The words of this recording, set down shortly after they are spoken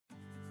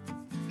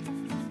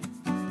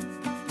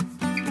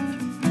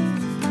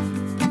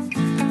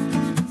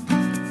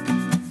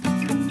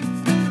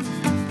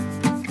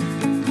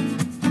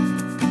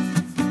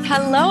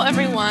Hello,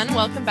 everyone.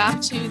 Welcome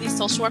back to the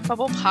Social Work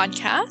Bubble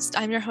podcast.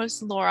 I'm your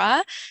host,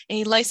 Laura,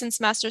 a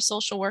licensed master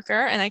social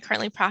worker, and I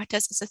currently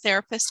practice as a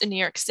therapist in New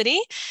York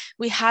City.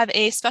 We have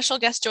a special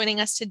guest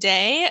joining us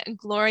today,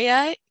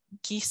 Gloria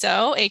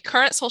Geeso, a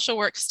current social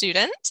work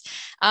student.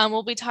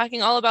 We'll be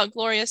talking all about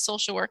Gloria's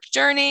social work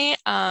journey,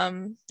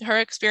 her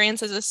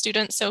experience as a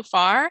student so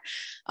far,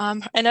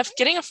 and of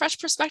getting a fresh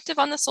perspective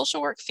on the social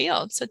work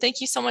field. So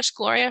thank you so much,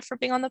 Gloria, for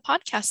being on the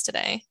podcast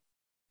today.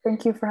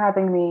 Thank you for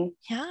having me.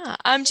 Yeah.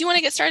 Do you want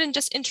to get started and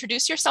just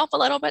introduce yourself a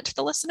little bit to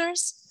the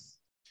listeners?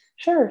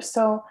 Sure.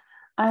 So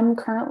I'm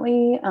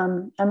currently,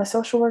 I'm a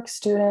social work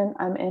student.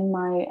 I'm in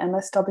my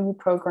MSW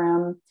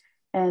program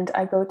and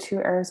I go to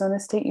Arizona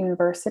State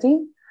University.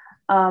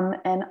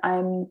 And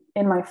I'm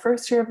in my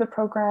first year of the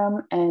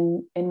program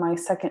and in my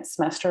second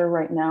semester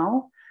right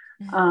now.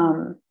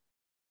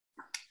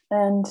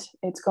 And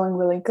it's going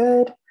really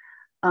good.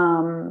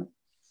 And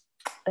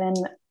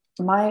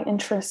my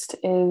interest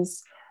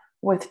is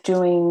with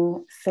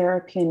doing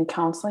therapy and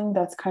counseling.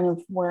 That's kind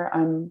of where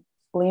I'm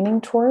leaning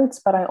towards,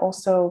 but I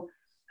also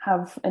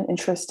have an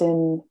interest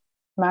in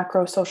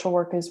macro social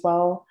work as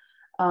well.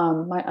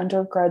 My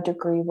undergrad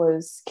degree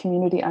was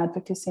community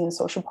advocacy and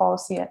social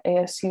policy at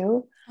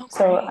ASU. Oh,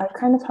 so I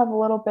kind of have a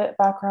little bit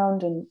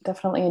background and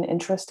definitely an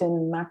interest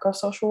in macro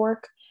social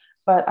work,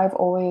 but I've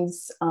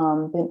always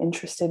been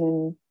interested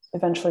in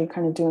eventually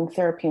kind of doing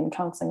therapy and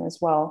counseling as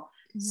well.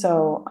 Mm-hmm.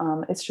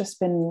 So it's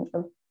just been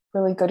a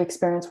really good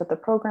experience with the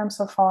program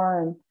so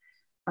far.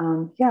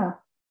 And yeah.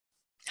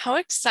 How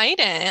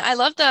exciting. I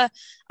love the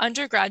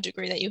undergrad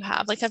degree that you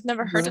have. Like, I've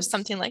never heard of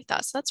something like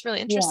that. So that's really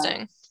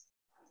interesting.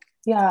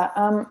 Yeah.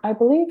 I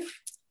believe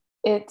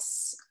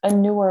it's a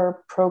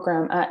newer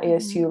program at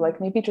ASU, like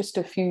maybe just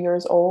a few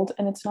years old,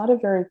 and it's not a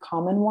very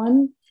common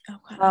one.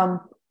 Okay.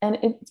 And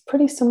it's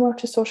pretty similar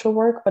to social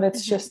work, but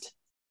it's just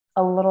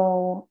a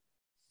little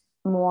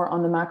more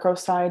on the macro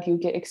side. You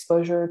get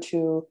exposure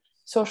to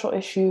social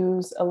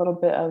issues, a little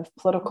bit of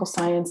political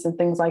science and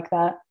things like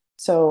that.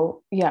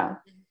 So yeah.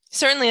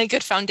 Certainly a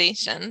good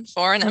foundation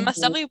for an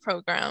MSW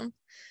program.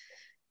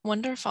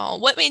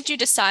 Wonderful. What made you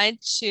decide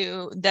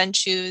to then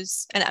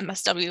choose an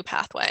MSW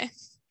pathway?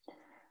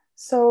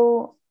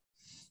 So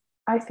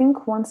I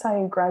think once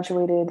I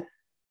graduated,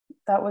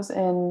 that was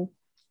in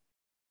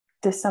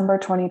December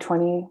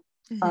 2020,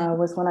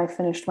 was when I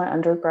finished my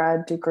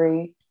undergrad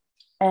degree.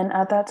 And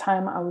at that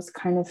time, I was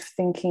kind of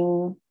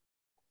thinking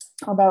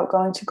about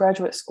going to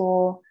graduate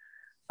school.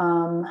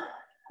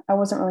 I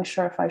wasn't really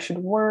sure if I should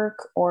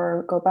work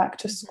or go back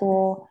to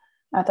school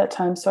at that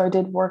time. So I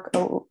did work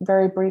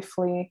very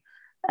briefly.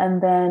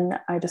 And then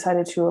I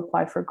decided to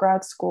apply for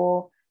grad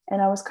school.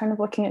 And I was kind of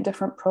looking at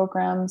different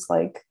programs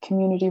like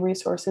community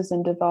resources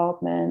and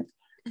development.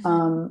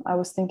 I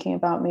was thinking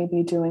about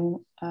maybe doing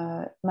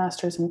a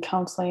master's in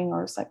counseling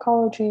or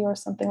psychology or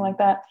something like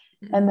that.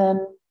 And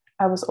then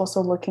I was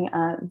also looking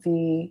at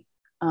the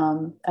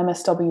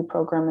MSW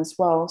program as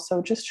well.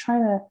 So just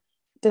trying to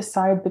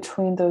decide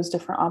between those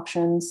different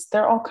options.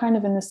 They're all kind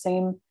of in the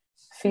same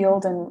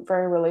field and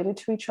very related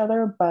to each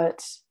other,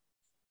 but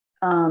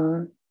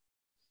I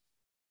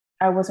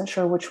wasn't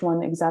sure which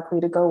one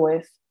exactly to go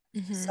with.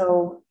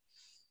 So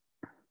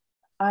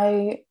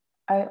I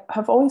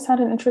have always had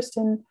an interest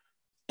in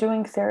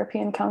doing therapy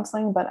and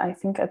counseling, but I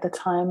think at the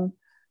time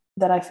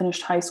that I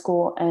finished high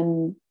school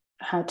and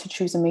had to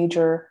choose a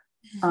major,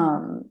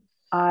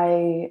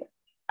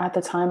 at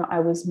the time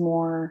I was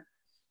more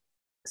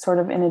sort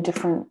of in a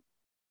different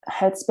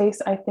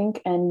headspace, I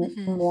think,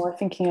 and more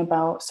thinking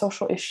about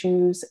social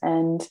issues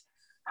and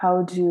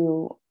how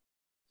do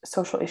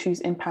social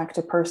issues impact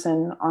a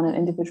person on an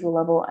individual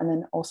level and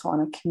then also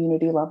on a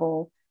community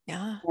level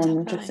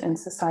and just in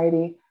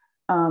society.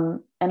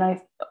 And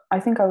I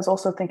think I was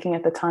also thinking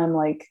at the time,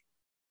 like,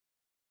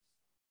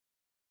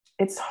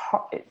 it's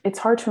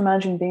hard to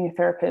imagine being a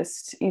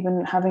therapist,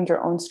 even having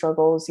your own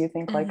struggles. You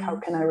think like, how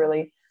can I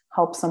really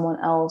help someone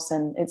else?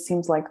 And it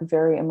seems like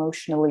very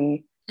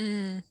emotionally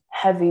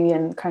heavy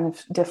and kind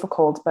of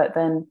difficult, but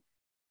then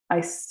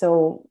I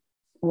still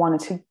wanted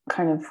to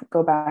kind of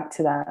go back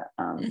to that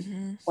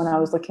when I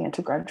was looking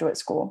into graduate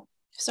school.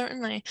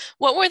 Certainly.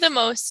 What were the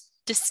most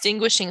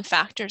distinguishing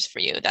factors for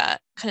you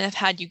that kind of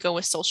had you go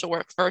with social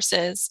work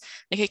versus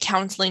like a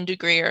counseling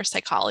degree or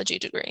psychology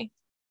degree?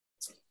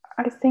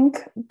 I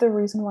think the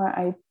reason why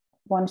I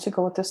wanted to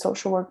go with the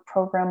social work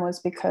program was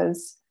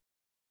because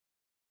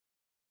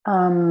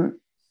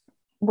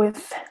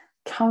with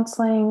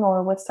counseling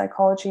or with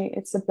psychology,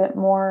 it's a bit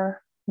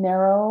more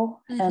narrow.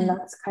 And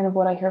that's kind of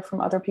what I hear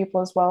from other people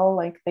as well.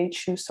 Like, they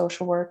choose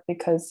social work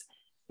because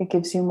it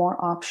gives you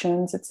more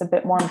options. It's a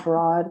bit more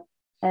broad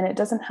and it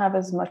doesn't have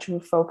as much of a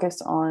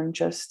focus on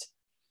just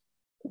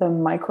the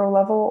micro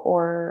level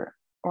or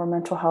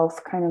mental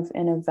health kind of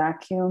in a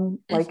vacuum.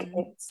 Like,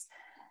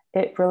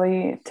 it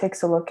really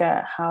takes a look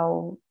at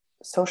how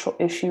social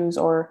issues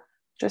or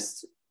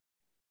just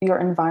your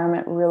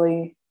environment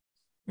really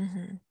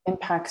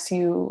impacts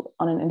you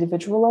on an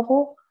individual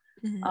level.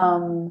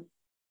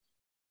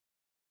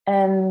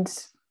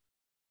 And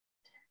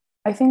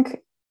I think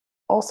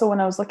also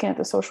when I was looking at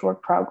the social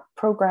work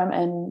program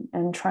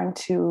and trying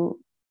to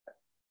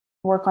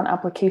work on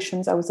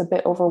applications, I was a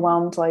bit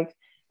overwhelmed,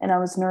 and I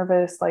was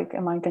nervous,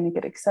 am I going to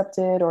get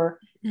accepted? Or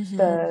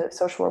the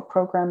social work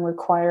program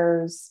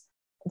requires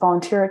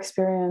volunteer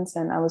experience.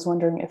 And I was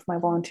wondering if my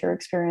volunteer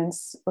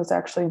experience was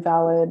actually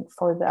valid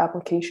for the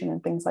application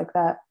and things like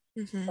that.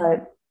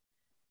 But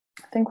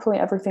thankfully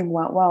everything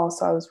went well.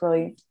 So I was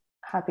really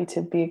happy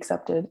to be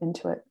accepted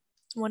into it.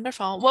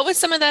 Wonderful. What was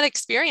some of that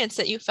experience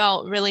that you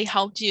felt really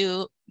helped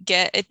you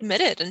get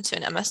admitted into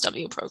an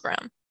MSW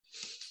program?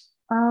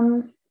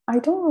 I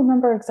don't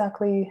remember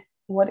exactly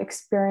what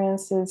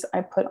experiences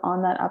I put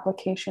on that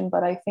application,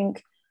 but I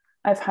think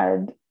I've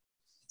had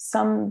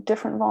some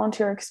different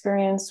volunteer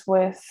experience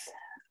with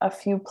a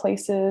few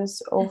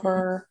places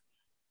over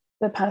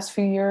the past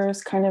few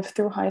years, kind of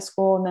through high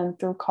school and then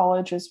through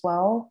college as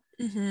well.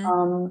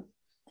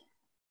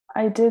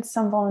 I did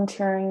some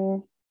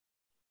volunteering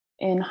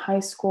in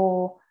high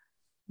school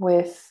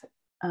with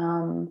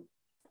an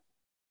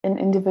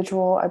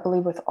individual, I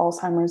believe, with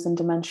Alzheimer's and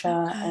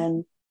dementia.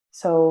 And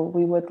so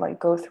we would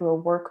go through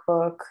a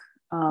workbook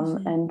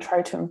and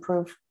try to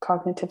improve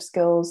cognitive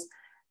skills.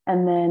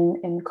 And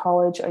then in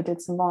college, I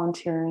did some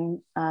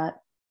volunteering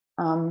at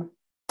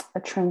a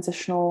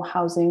transitional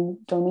housing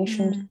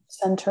donation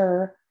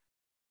center,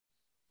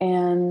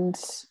 and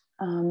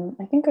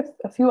I think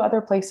a few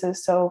other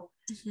places. So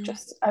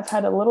just I've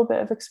had a little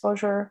bit of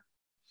exposure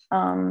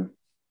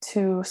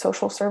to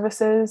social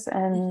services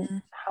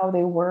and how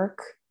they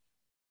work.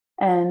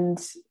 And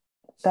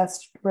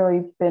that's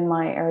really been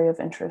my area of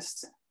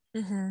interest.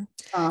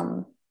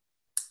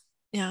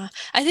 Yeah,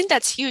 I think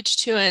that's huge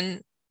too.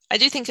 And I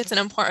do think it's an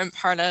important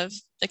part of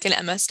an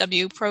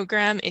MSW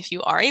program if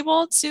you are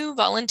able to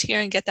volunteer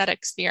and get that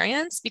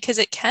experience, because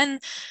it can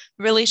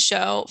really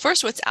show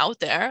first what's out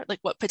there,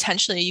 what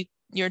potentially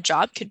your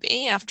job could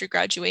be after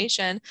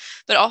graduation,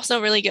 but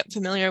also really get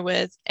familiar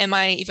with, am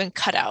I even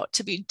cut out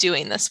to be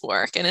doing this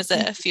work? And is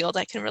it a field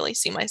I can really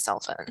see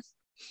myself in?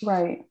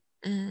 Right.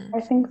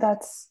 I think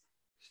that's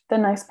the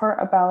nice part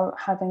about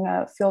having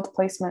a field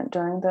placement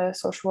during the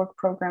social work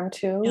program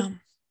too. Yeah.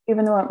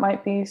 Even though it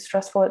might be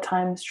stressful at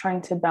times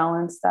trying to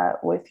balance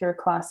that with your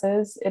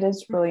classes, it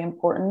is really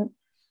important.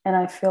 And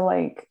I feel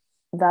like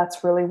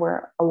that's really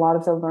where a lot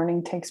of the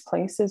learning takes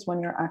place, is when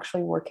you're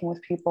actually working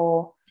with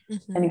people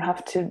and you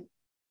have to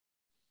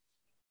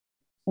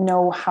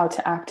know how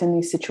to act in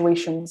these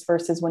situations,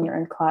 versus when you're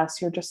in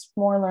class, you're just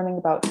more learning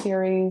about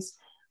theories,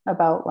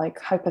 about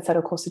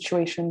hypothetical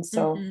situations.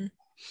 So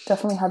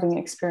definitely having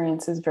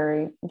experience is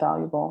very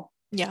valuable.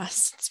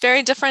 Yes, it's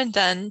very different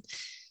than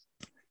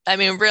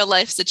real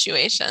life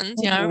situations.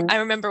 I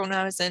remember when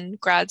I was in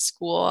grad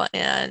school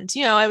and,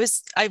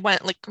 I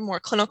went a more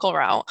clinical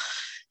route.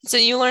 So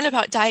you learn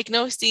about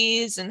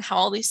diagnoses and how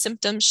all these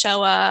symptoms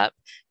show up.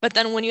 But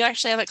then when you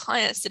actually have a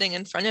client sitting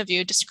in front of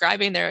you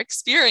describing their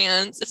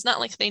experience, it's not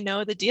like they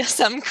know the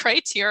DSM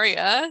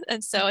criteria.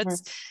 And so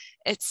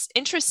it's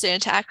interesting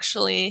to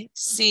actually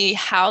see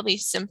how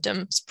these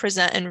symptoms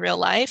present in real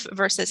life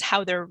versus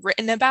how they're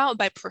written about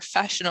by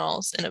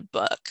professionals in a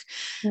book.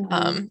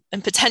 And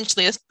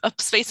potentially a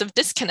space of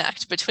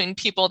disconnect between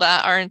people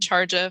that are in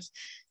charge of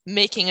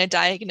making a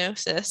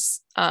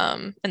diagnosis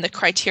and the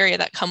criteria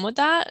that come with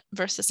that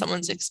versus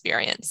someone's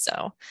experience.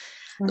 So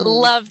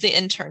love the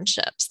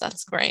internships.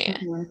 That's great.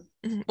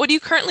 What are you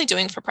currently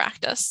doing for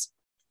practice,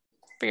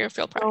 for your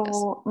field practice?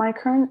 So my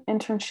current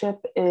internship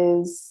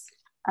is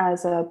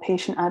as a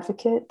patient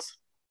advocate.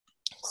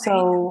 Great.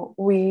 So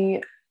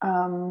we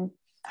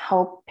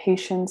help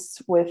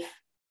patients with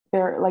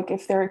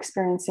if they're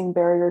experiencing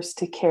barriers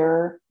to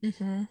care.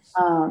 And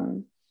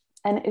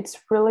it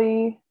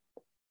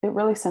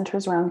really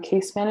centers around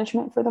case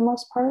management for the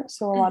most part.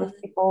 So a lot of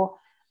people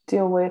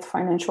deal with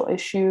financial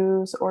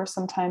issues or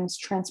sometimes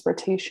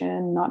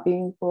transportation, not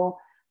being able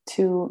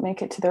to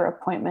make it to their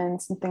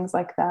appointments and things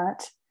like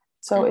that.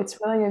 So it's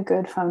really a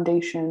good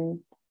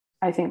foundation,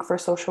 I think, for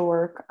social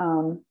work,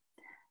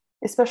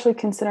 especially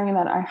considering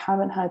that I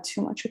haven't had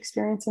too much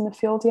experience in the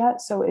field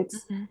yet. So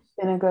it's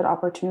been a good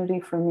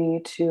opportunity for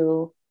me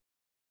to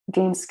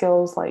gain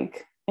skills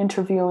like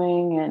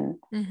interviewing and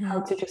how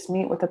to just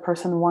meet with a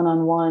person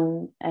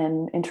one-on-one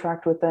and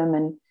interact with them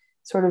and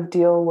sort of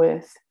deal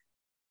with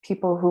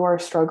people who are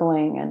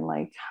struggling and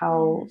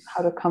how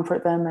to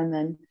comfort them and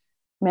then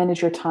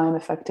manage your time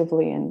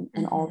effectively and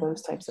all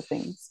those types of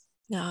things.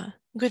 Yeah,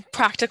 good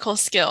practical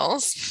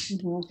skills.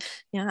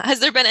 Yeah. Has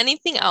there been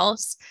anything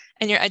else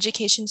in your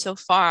education so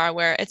far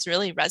where it's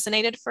really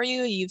resonated for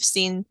you? You've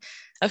seen,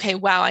 okay,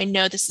 wow, I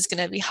know this is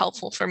going to be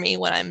helpful for me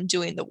when I'm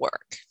doing the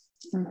work.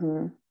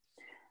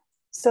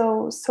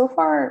 So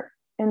far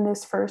in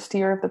this first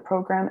year of the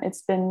program,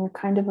 it's been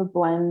kind of a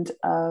blend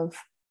of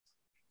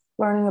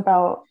learning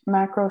about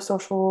macro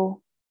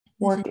social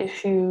work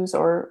issues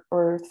or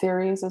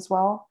theories as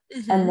well.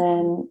 And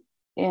then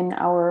in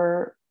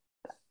our,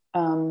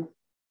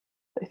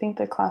 I think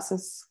the class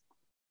is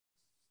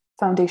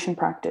foundation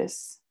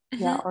practice,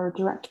 or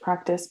direct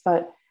practice,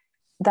 but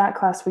that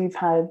class we've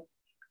had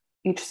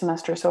each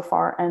semester so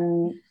far.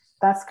 And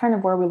that's kind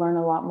of where we learn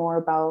a lot more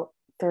about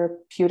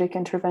therapeutic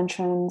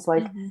interventions,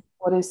 like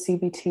what is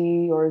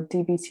CBT or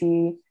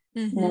DBT,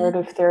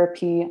 narrative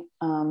therapy.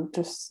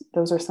 Just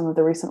those are some of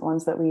the recent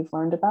ones that we've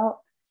learned about.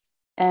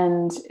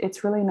 And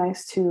it's really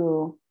nice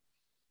to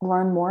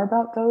learn more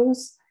about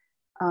those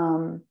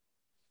and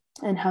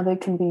how they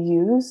can be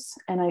used.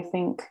 And I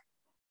think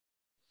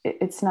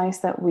it's nice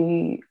that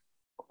we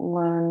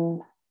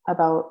learn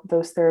about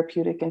those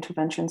therapeutic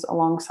interventions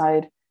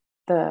alongside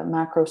the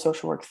macro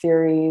social work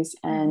theories.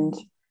 And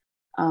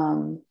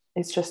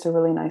it's just a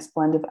really nice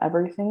blend of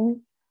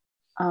everything.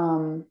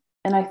 And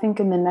I think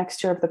in the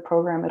next year of the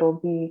program,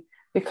 it'll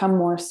become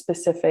more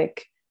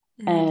specific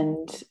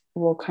and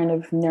we'll kind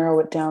of narrow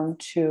it down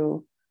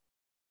to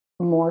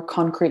more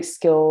concrete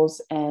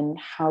skills and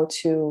how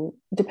to,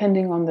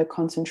 depending on the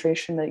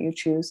concentration that you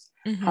choose,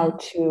 how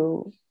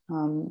to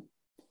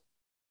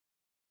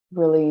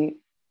really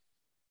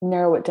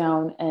narrow it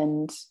down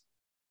and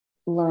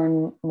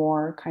learn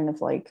more kind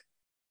of like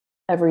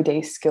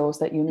everyday skills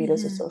that you need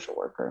as a social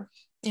worker.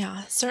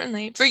 Yeah,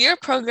 certainly. For your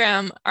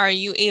program, are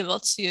you able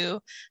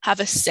to have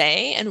a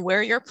say in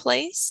where you're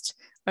placed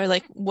or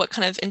like what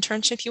kind of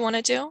internship you want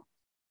to do?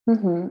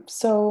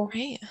 So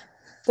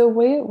the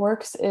way it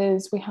works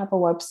is we have a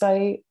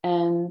website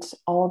and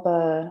all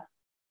the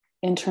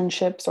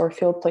internships or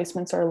field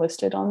placements are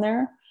listed on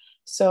there.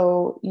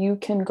 So you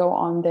can go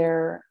on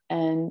there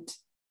and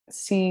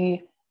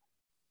see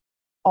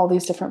all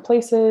these different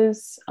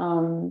places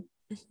and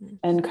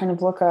kind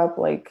of look up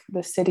like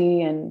the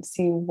city and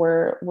see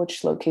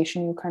which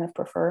location you kind of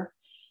prefer.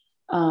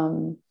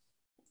 And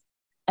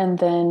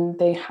then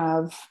they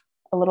have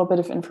a little bit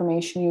of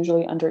information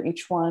usually under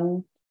each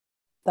one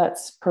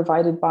that's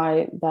provided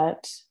by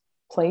that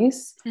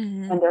place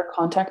and their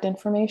contact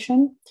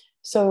information.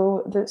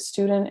 So the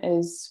student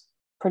is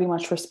pretty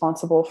much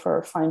responsible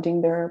for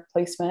finding their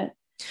placement.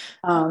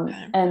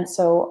 And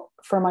so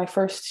for my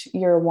first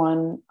year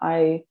one,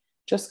 I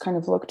just kind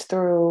of looked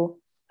through,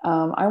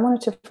 I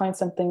wanted to find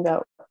something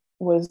that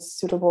was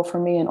suitable for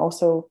me and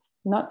also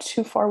not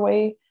too far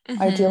away,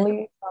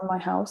 ideally from my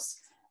house.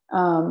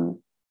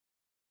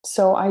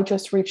 So I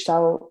just reached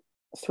out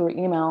through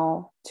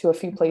email to a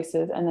few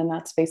places, and then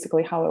that's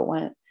basically how it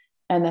went.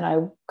 And then I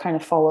kind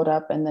of followed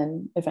up and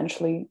then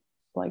eventually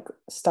like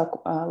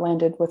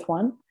landed with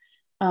one.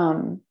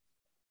 And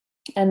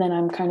then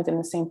I'm kind of in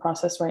the same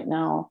process right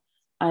now.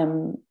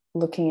 I'm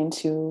looking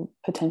into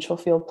potential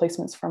field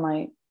placements for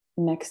my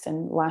next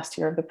and last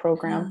year of the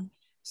program.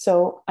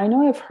 So I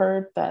know I've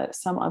heard that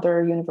some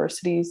other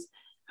universities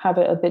have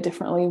it a bit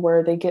differently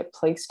where they get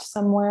placed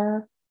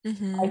somewhere,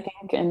 I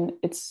think, and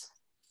it's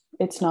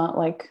not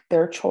like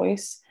their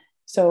choice.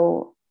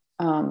 So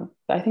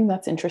I think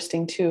that's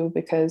interesting too,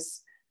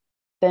 because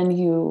then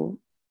you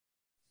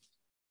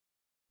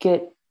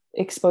get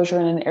exposure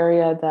in an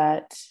area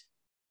that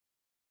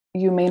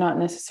you may not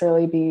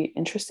necessarily be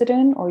interested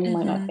in, or you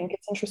might not think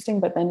it's interesting,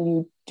 but then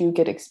you do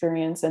get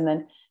experience and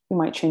then you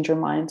might change your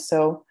mind.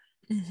 So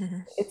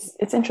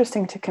it's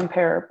interesting to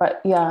compare,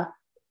 but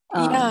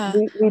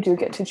we do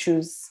get to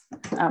choose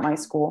at my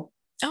school.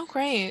 Oh,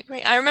 great.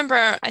 I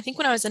remember, I think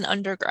when I was an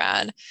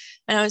undergrad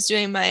and I was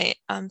doing my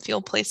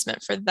field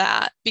placement for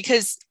that,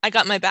 because I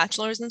got my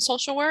bachelor's in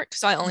social work,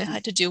 so I only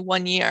had to do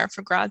 1 year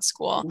for grad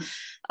school.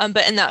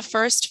 But in that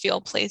first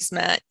field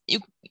placement,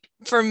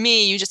 for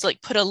me, you just like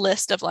put a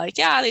list of like,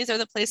 yeah, these are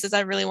the places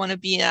I really want to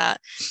be at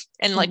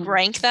and like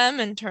rank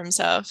them in terms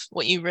of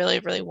what you really,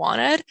 really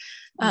wanted.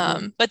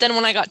 But then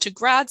when I got to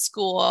grad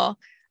school,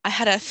 I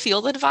had a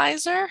field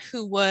advisor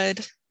who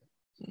would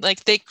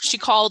she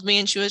called me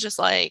and she was just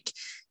like,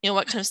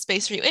 what kind of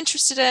space are you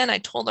interested in? I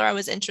told her I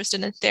was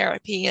interested in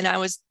therapy and I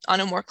was on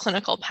a more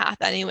clinical path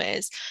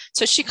anyways.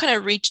 So she kind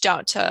of reached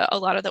out to a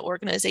lot of the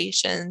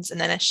organizations. And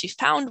then as she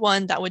found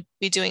one that would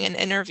be doing an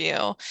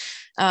interview,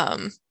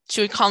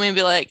 she would call me and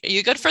be like, are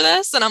you good for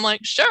this? And I'm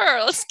like,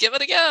 sure, let's give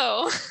it a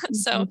go.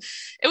 So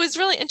it was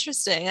really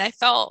interesting. I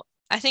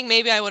think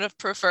maybe I would have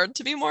preferred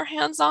to be more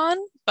hands-on,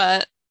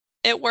 but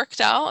it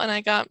worked out and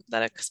I got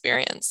that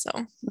experience.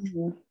 So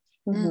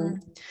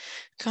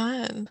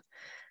good.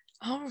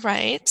 All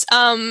right.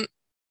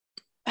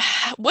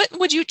 What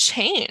would you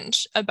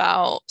change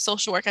about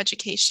social work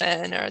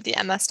education or the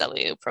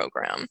MSW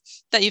program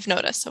that you've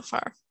noticed so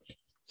far?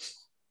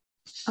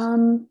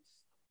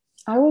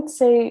 I would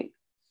say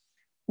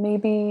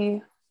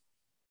maybe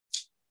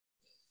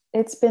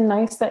it's been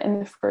nice that in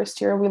the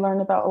first year we learn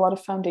about a lot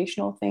of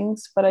foundational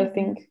things, but I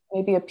think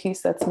maybe a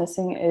piece that's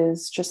missing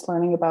is just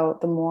learning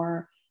about the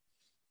more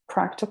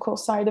practical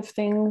side of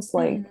things.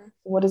 Like,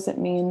 what does it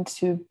mean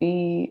to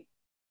be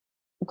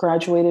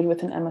graduated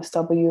with an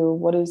MSW?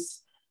 What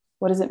does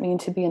it mean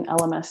to be an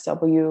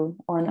LMSW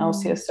or an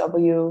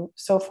LCSW?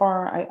 So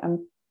far,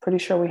 I'm pretty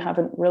sure we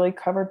haven't really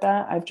covered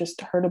that. I've just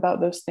heard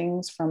about those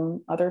things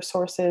from other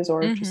sources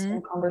or just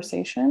in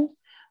conversation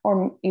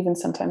or even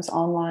sometimes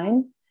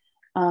online.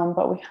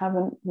 But we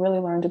haven't really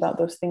learned about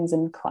those things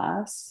in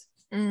class.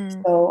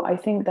 So I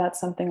think that's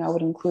something I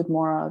would include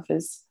more of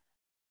is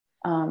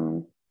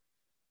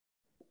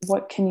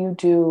what can you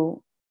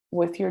do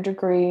with your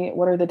degree?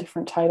 What are the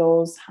different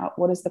titles?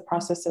 What is the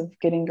process of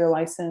getting your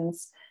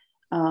license?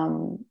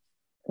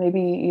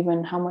 Maybe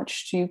even how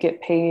much do you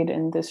get paid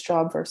in this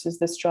job versus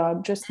this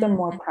job? Just the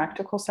more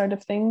practical side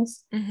of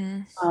things,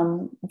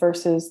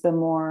 versus the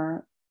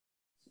more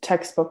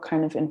textbook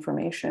kind of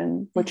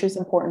information, which is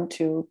important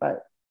too.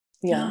 But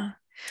yeah.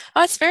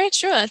 Oh, it's very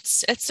true.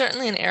 It's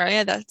certainly an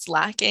area that's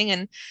lacking.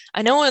 And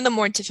I know one of the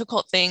more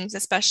difficult things,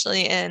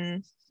 especially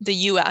in the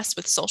US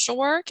with social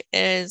work,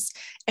 is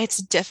it's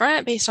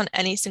different based on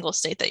any single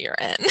state that you're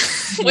in,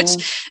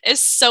 which is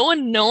so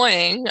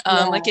annoying.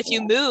 Like if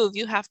you move,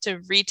 you have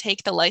to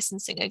retake the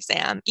licensing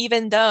exam,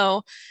 even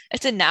though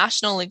it's a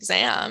national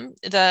exam.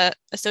 The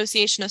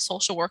Association of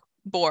Social Work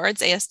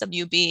Boards,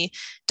 ASWB,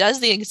 does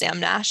the exam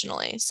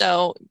nationally.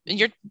 So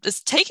you're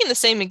just taking the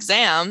same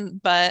exam,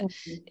 but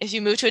if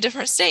you move to a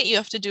different state, you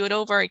have to do it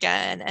over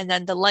again. And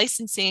then the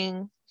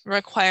licensing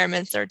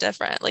requirements are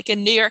different. Like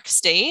in New York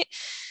State,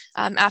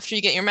 after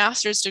you get your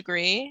master's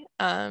degree,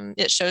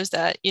 it shows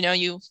that,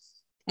 you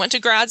went to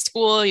grad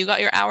school, you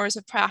got your hours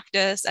of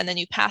practice, and then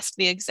you passed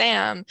the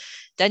exam,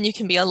 then you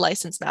can be a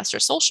licensed master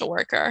social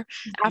worker.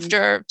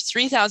 After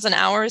 3,000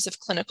 hours of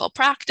clinical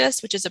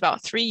practice, which is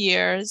about 3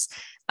 years,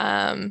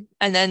 and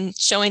then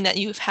showing that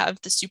you have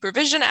the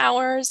supervision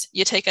hours,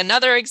 you take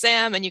another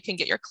exam and you can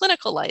get your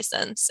clinical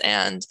license.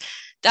 And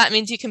that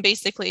means you can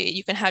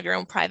have your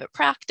own private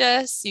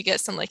practice, you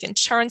get some like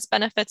insurance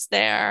benefits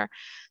there.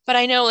 But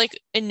I know like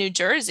in New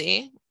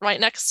Jersey, right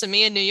next to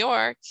me in New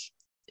York,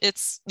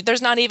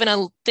 there's not even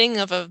a thing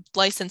of a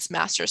licensed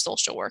master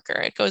social worker.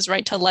 It goes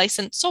right to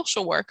licensed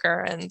social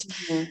worker. And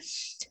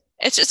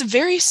it's just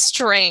very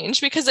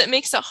strange because it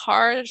makes it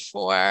hard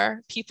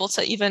for people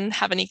to even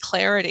have any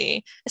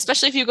clarity,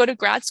 especially if you go to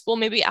grad school,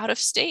 maybe out of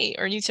state,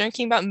 or you're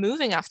thinking about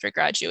moving after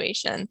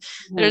graduation.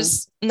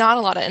 There's not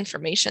a lot of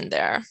information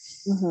there.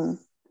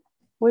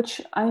 Which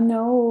I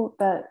know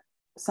that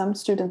some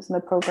students in the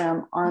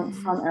program aren't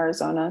from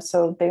Arizona,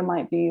 so they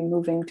might be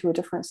moving to a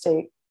different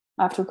state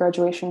after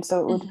graduation.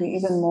 So it would be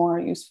even more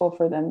useful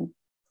for them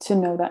to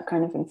know that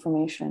kind of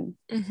information.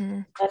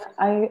 And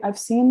I've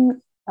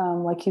seen,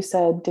 like you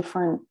said,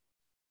 different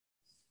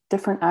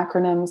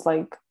acronyms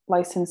like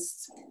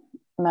licensed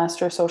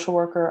master social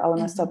worker,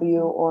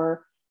 LMSW,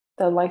 or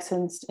the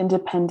licensed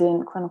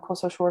independent clinical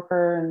social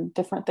worker, and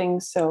different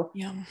things. So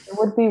it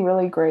would be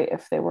really great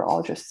if they were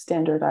all just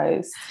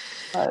standardized.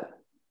 But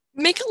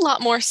make a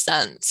lot more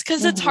sense,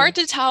 because it's hard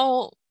to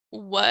tell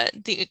what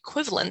the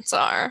equivalents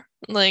are.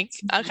 Like,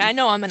 okay, I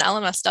know I'm an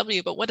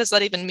LMSW, but what does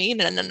that even mean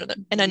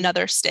in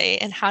another state?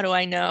 And how do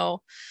I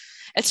know?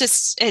 It's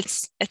just,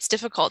 it's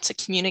difficult to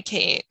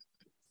communicate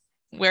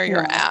where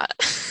you're at.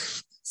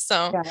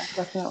 So yeah,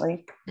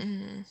 definitely.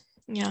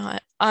 Yeah.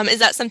 Is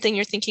that something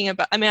you're thinking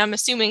about? I mean, I'm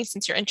assuming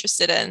since you're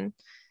interested in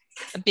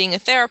being a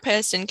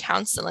therapist and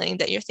counseling,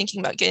 that you're thinking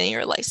about getting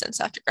your license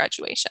after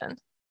graduation.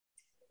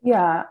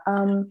 Yeah,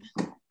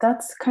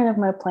 that's kind of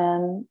my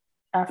plan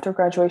after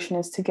graduation,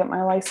 is to get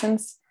my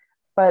license.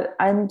 But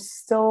I'm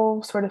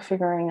still sort of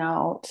figuring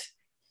out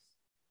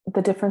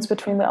the difference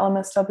between the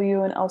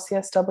LMSW and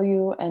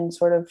LCSW, and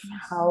sort of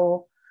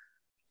how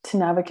to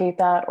navigate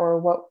that,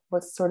 or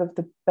what's sort of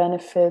the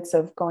benefits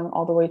of going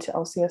all the way to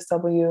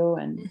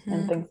LCSW and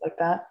things like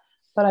that.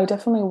 But I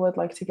definitely would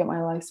like to get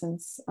my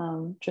license,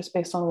 just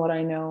based on what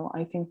I know.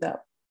 I think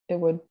that it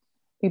would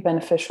be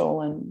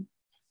beneficial and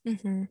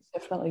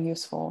definitely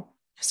useful.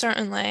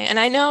 Certainly. And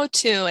I know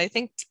too, I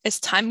think as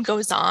time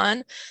goes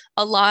on,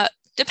 a lot,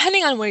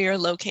 depending on where you're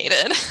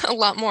located, a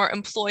lot more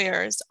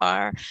employers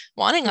are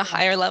wanting a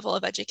higher level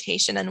of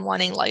education and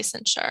wanting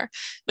licensure,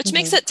 which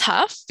makes it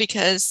tough,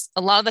 because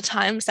a lot of the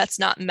times that's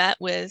not met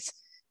with,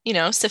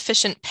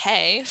 sufficient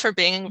pay for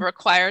being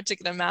required to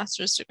get a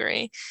master's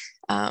degree.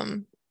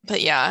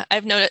 But yeah,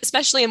 I've noticed,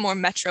 especially in more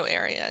metro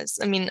areas.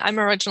 I mean, I'm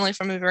originally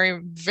from a very,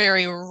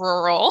 very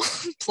rural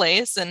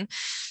place in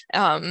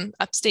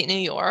upstate New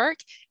York,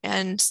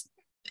 and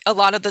a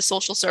lot of the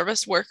social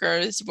service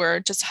workers were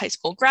just high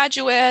school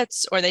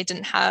graduates, or they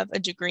didn't have a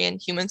degree in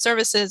human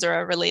services or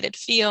a related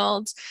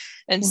field.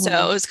 And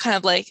so it was kind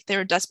of like they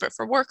were desperate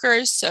for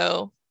workers.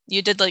 So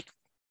you did like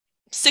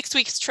 6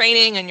 weeks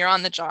training and you're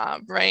on the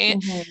job, right?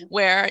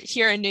 Where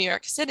here in New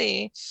York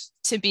City,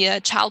 to be a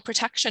child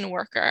protection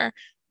worker,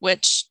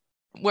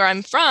 where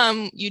I'm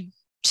from, you'd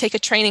take a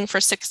training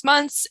for 6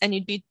 months and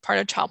you'd be part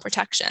of child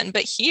protection.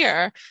 But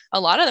here,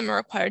 a lot of them are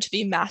required to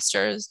be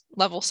master's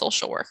level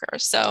social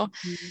workers. So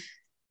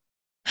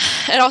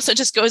it also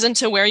just goes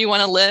into where you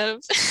want to live,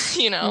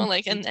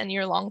 like, and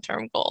your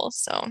long-term goals.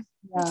 So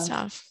it's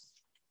tough.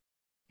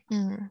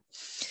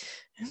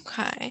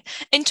 Okay.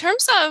 In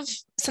terms of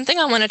something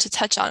I wanted to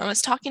touch on, I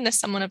was talking to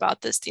someone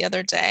about this the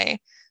other day,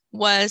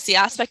 was the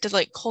aspect of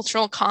like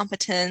cultural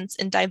competence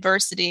and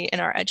diversity in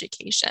our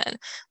education.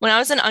 When I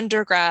was an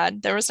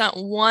undergrad, there was not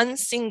one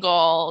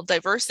single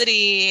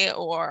diversity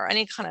or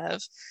any kind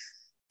of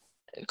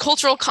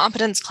cultural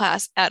competence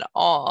class at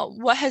all.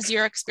 What has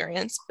your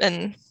experience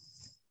been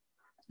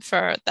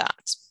for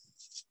that?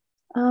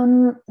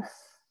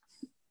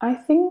 I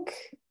think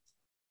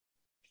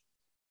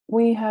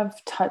we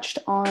have touched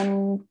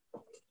on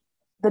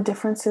the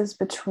differences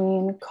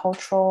between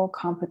cultural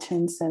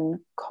competence and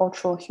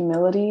cultural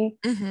humility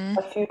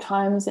a few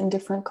times in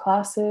different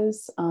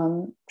classes,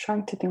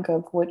 trying to think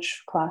of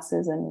which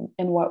classes and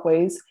in what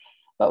ways,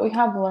 but we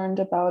have learned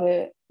about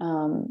it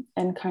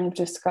and kind of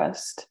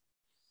discussed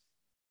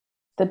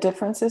the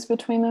differences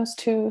between those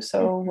two.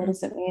 So what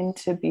does it mean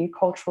to be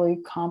culturally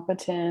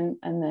competent?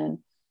 And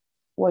then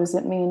what does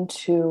it mean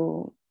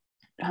to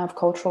have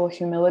cultural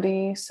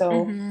humility?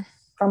 So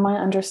from my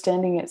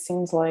understanding, it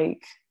seems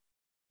like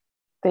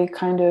they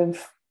kind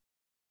of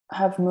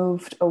have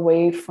moved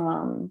away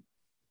from,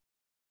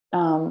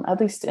 at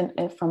least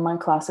from my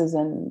classes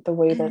and the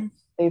way that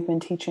they've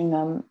been teaching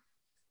them,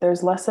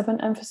 there's less of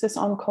an emphasis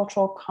on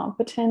cultural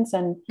competence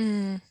and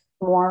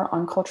more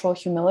on cultural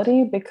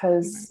humility,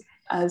 because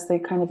as they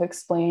kind of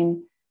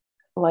explain,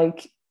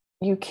 like,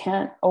 you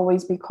can't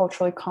always be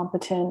culturally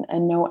competent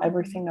and know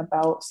everything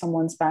about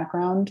someone's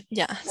background.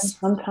 Yes. And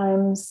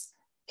sometimes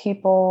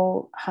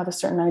people have a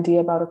certain idea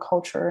about a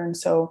culture, and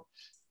so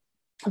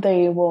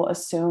they will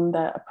assume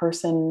that a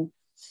person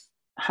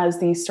has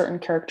these certain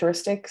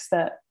characteristics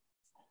that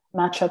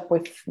match up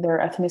with their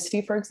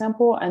ethnicity, for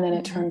example, and then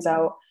it turns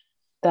out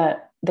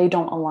that they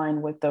don't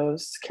align with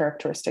those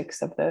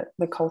characteristics of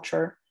the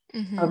culture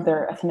of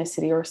their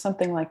ethnicity or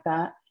something like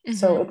that.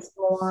 So it's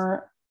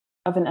more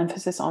of an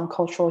emphasis on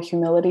cultural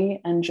humility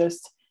and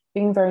just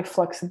being very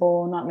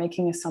flexible, not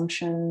making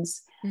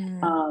assumptions,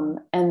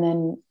 and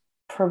then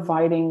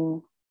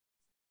providing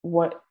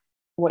what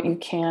you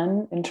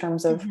can in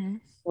terms of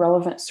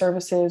relevant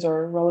services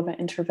or relevant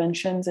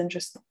interventions, and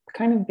just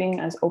kind of being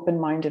as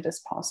open-minded as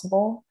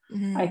possible.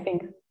 I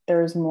think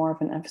there's more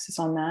of an emphasis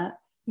on that.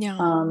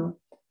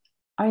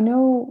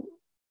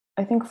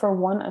 I think for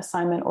one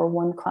assignment or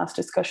one class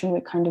discussion, we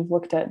kind of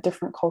looked at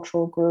different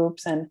cultural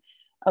groups and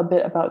a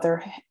bit about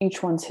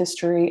each one's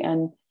history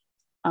and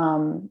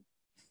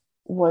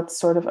what's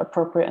sort of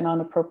appropriate and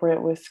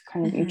inappropriate with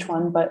kind of each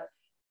one. But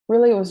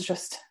really it was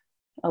just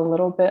a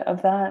little bit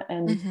of that.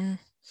 And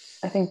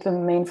I think the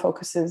main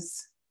focus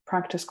is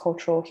practice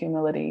cultural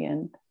humility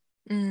and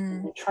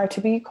try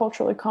to be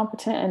culturally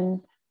competent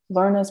and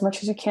learn as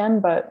much as you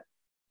can, but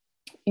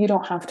you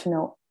don't have to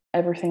know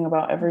everything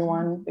about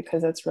everyone,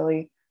 because that's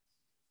really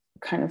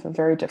kind of a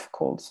very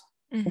difficult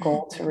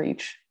goal to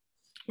reach.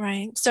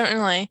 Right,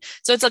 certainly.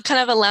 So it's a kind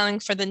of allowing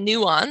for the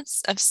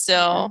nuance of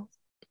still,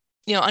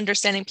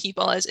 understanding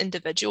people as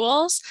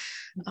individuals.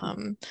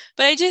 But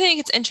I do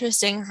think it's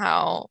interesting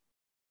how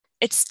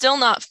it's still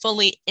not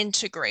fully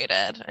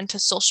integrated into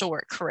social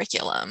work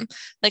curriculum.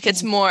 Like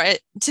it's more,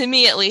 to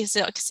me at least,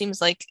 it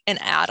seems like an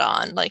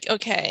add-on, like,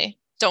 okay,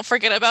 don't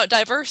forget about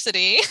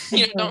diversity,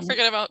 don't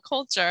forget about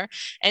culture,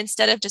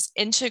 instead of just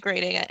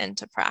integrating it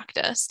into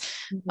practice.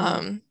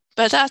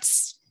 But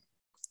that's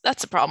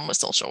a problem with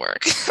social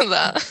work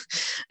that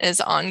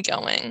is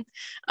ongoing.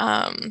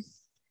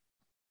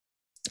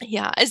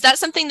 Is that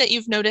something that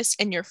you've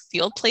noticed in your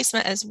field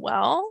placement as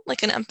well?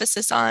 Like an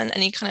emphasis on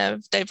any kind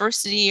of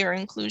diversity or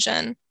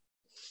inclusion?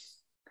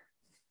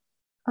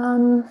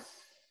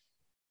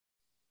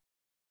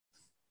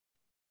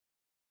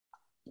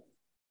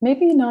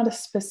 Maybe not a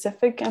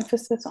specific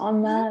emphasis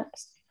on that.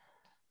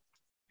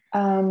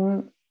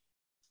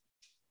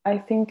 I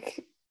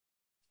think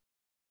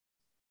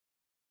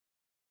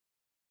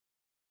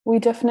we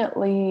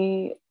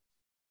definitely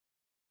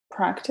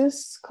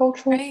practice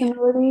cultural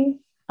humility.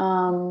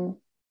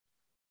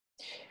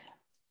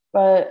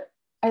 But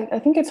I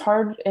think it's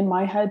hard in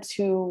my head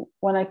to,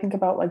 when I think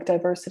about like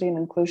diversity and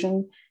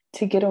inclusion,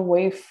 to get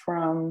away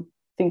from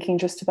thinking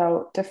just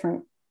about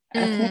different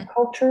ethnic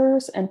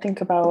cultures and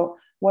think about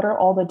what are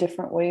all the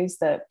different ways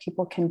that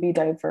people can be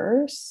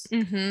diverse.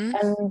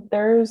 And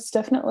there's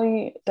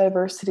definitely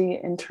diversity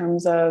in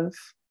terms of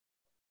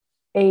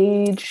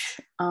age,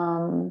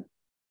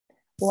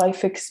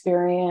 life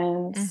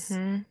experience,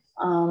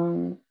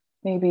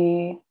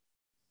 maybe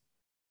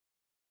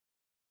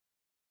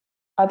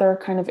other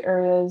kind of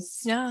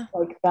areas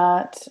like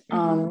that,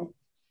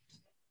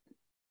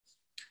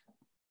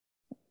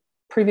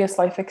 previous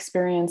life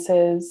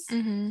experiences.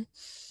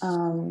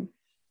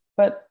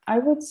 But I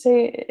would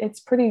say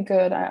it's pretty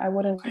good. I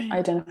wouldn't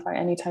identify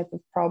any type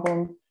of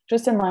problem,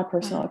 just in my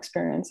personal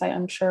experience.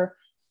 I'm sure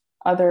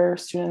other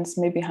students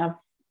maybe have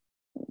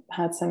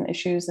had some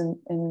issues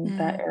in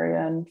that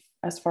area, and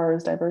as far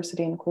as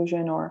diversity and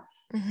inclusion, or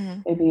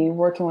maybe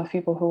working with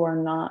people who are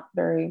not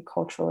very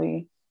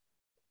culturally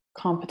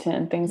competent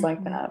and things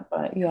like that.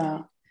 But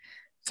yeah.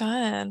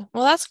 Good.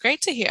 Well, that's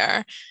great to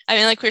hear. I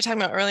mean, like we were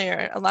talking about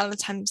earlier, a lot of the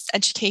times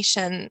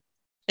education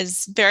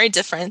is very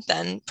different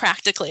than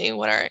practically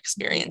what our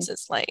experience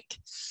is like.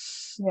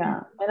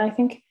 Yeah. And I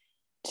think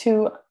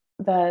too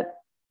that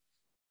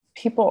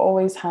people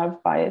always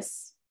have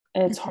bias,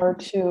 and it's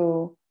hard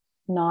to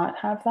not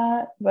have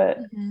that, but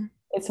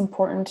it's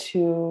important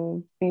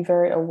to be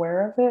very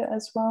aware of it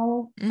as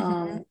well.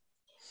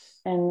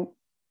 And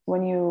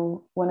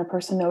when a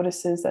person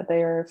notices that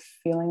they are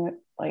feeling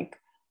like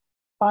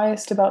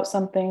biased about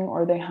something,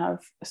 or they have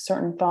a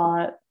certain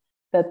thought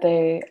that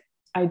they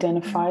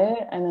identify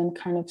it and then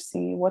kind of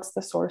see what's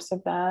the source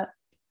of that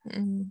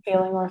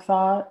feeling or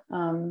thought.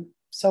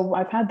 So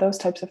I've had those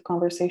types of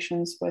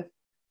conversations with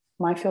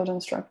my field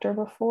instructor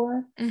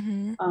before.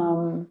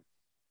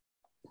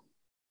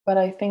 But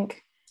I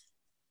think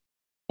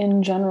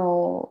in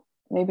general,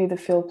 maybe the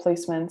field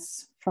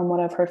placements, from what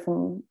I've heard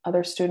from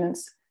other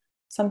students,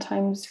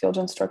 sometimes field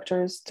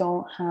instructors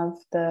don't have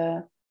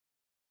the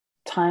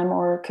time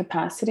or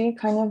capacity,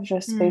 kind of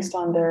just based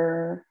on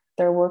their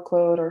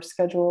workload or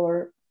schedule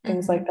or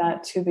things like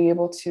that, to be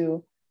able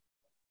to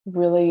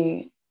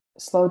really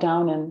slow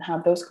down and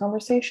have those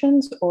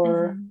conversations,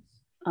 or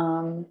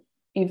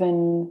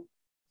even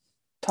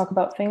talk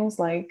about things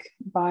like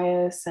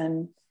bias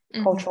and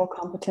cultural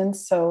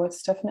competence. So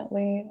it's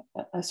definitely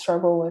a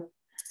struggle with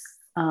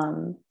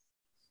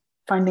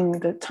finding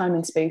the time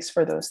and space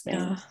for those things.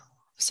 Yeah,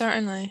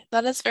 certainly.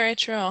 That is very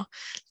true.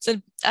 So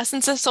the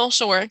essence of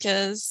social work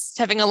is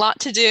having a lot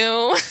to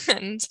do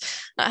and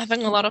not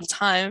having a lot of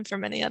time for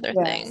many other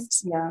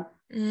things. Yeah.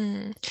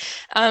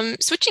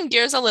 Switching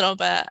gears a little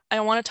bit, I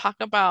want to talk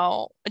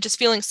about just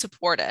feeling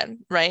supported,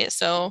 right?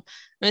 So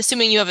I'm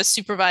assuming you have a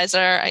supervisor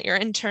at your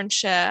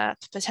internship,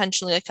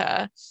 potentially like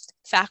a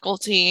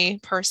faculty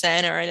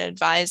person or an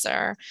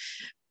advisor.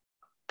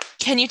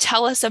 Can you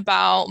tell us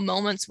about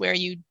moments where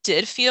you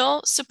did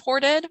feel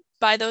supported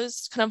by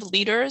those kind of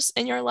leaders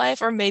in your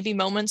life, or maybe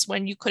moments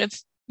when you could have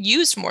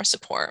used more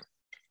support?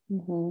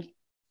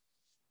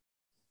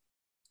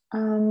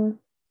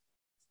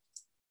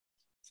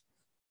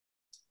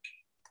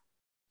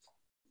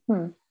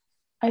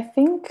 I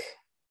think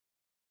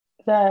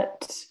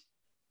that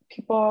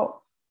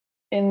people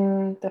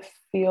in the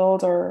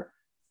field or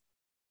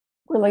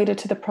related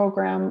to the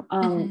program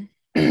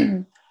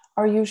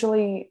are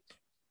usually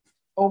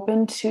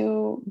open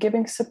to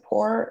giving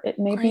support. It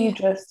may be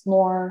just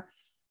more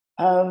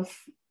of,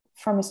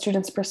 from a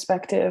student's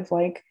perspective,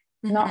 like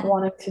not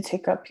wanting to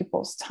take up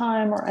people's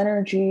time or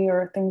energy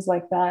or things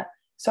like that.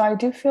 So I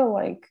do feel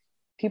like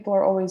people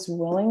are always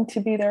willing to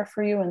be there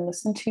for you and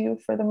listen to you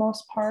for the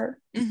most part.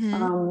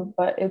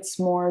 But it's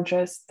more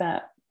just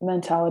that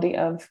mentality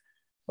of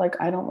like,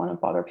 I don't want to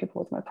bother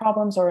people with my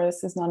problems, or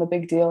this is not a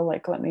big deal.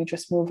 Like, let me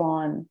just move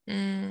on.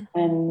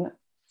 And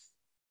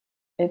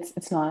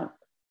it's not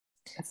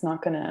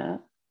gonna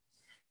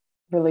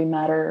really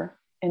matter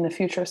in the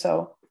future.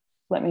 So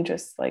let me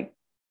just like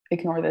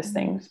ignore these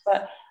things.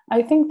 But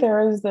I think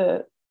there is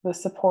the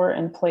support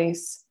in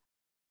place.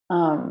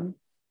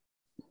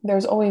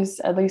 There's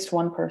always at least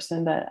one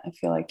person that I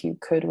feel like you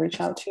could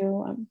reach out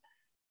to,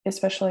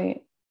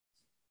 especially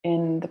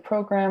in the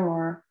program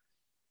or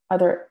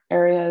other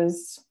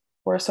areas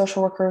where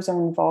social workers are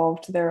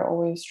involved. They're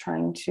always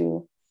trying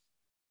to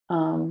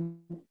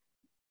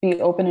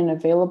be open and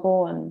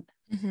available and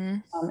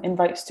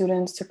invite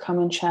students to come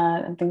and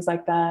chat and things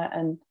like that.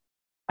 And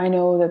I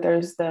know that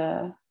there's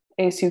the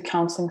ASU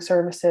counseling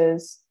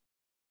services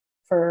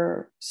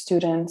for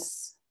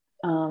students,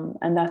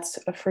 and that's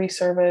a free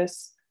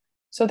service.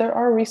 So there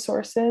are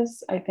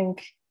resources. I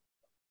think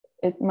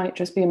it might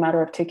just be a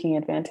matter of taking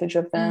advantage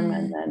of them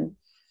and then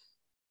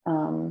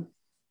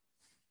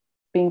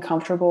being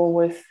comfortable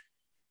with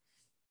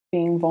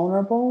being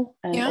vulnerable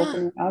and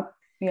opening up.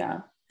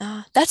 Yeah.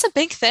 That's a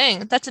big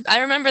thing. I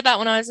remember that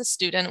when I was a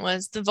student,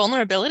 was the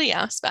vulnerability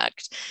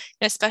aspect,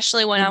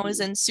 especially when I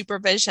was in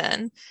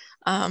supervision,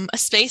 a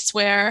space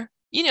where,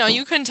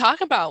 you can talk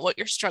about what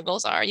your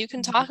struggles are. You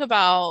can talk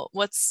about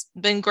what's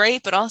been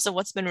great, but also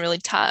what's been really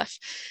tough.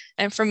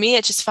 And for me,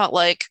 it just felt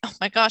like, oh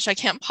my gosh, I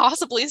can't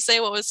possibly say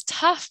what was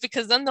tough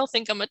because then they'll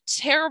think I'm a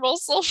terrible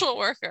social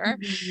worker.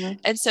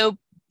 And so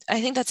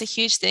I think that's a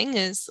huge thing,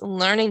 is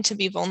learning to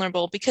be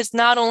vulnerable, because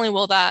not only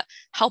will that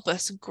help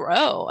us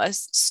grow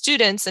as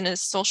students and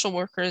as social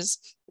workers,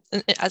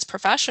 as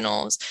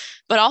professionals,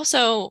 but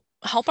also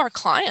help our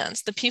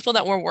clients, the people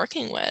that we're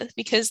working with,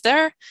 because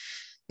they're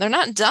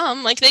not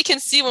dumb. Like, they can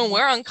see when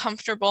we're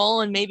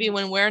uncomfortable and maybe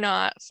when we're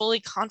not fully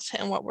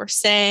confident in what we're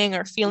saying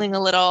or feeling a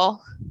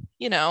little,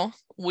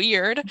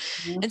 weird.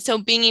 And so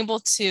being able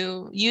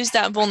to use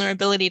that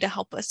vulnerability to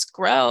help us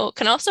grow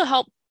can also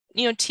help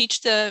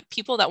teach the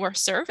people that we're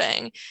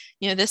serving,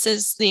 this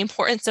is the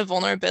importance of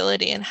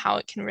vulnerability and how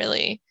it can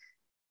really,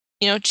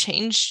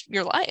 change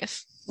your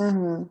life.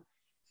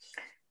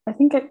 I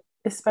think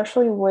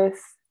especially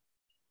with,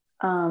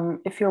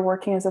 if you're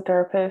working as a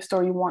therapist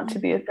or you want to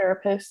be a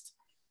therapist,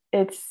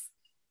 it's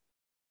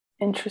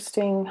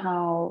interesting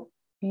how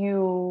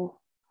you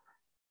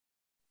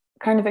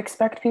kind of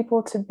expect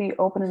people to be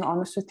open and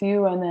honest with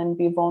you and then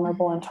be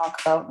vulnerable and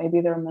talk about maybe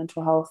their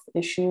mental health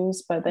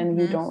issues, but then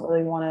you don't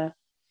really want to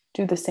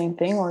do the same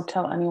thing or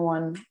tell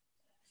anyone.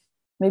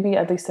 Maybe,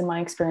 at least in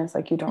my experience,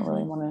 like, you don't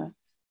really want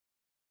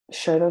to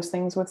share those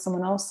things with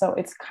someone else. So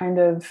it's kind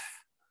of,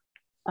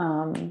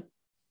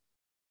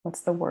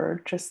 what's the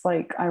word? Just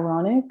like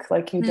ironic.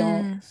 Like, you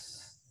don't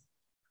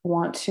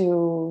want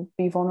to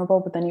be vulnerable,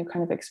 but then you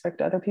kind of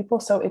expect other people.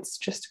 So it's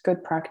just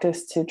good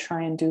practice to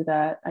try and do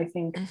that, I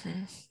think,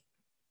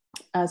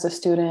 as a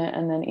student,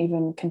 and then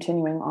even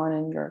continuing on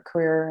in your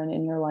career and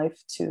in your life,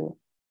 to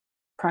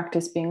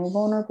practice being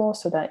vulnerable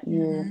so that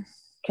you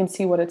can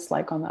see what it's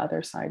like on the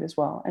other side as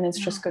well. And it's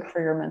just good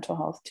for your mental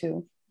health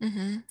too.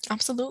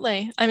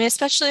 Absolutely. I mean,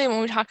 especially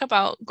when we talk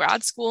about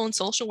grad school and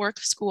social work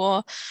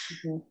school,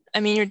 I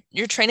mean,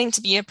 you're training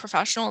to be a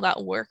professional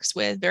that works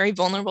with very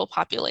vulnerable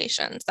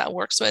populations, that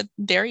works with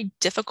very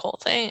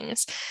difficult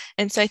things.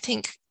 And so I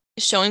think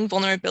showing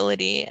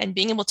vulnerability and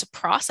being able to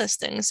process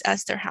things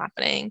as they're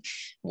happening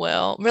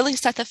will really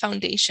set the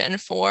foundation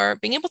for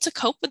being able to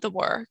cope with the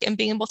work and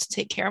being able to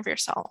take care of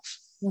yourself.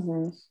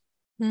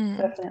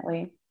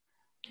 Definitely.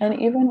 And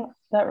even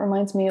that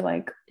reminds me,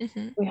 like,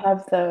 we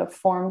have the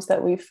forms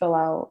that we fill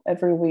out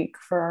every week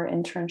for our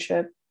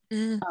internship,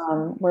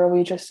 where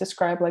we just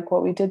describe like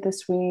what we did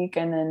this week,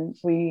 and then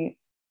we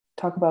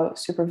talk about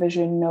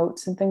supervision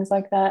notes and things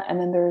like that. And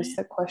then there's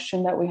the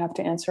question that we have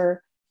to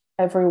answer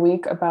every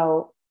week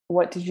about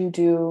what did you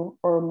do,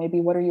 or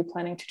maybe what are you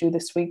planning to do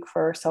this week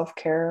for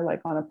self-care, like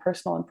on a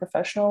personal and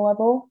professional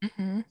level.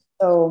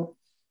 So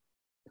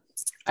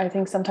I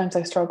think sometimes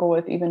I struggle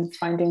with even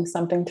finding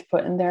something to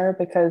put in there,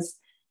 because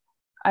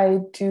I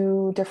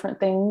do different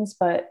things,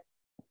 but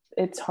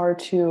it's hard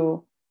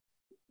to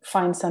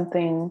find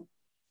something.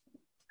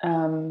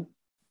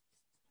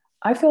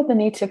 I feel the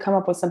need to come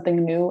up with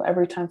something new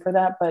every time for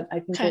that, but I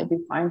think it would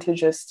be fine to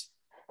just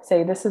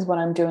say, this is what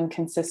I'm doing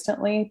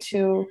consistently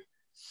to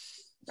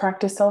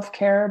practice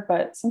self-care.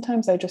 But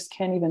sometimes I just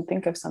can't even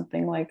think of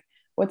something like,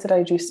 what did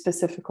I do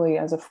specifically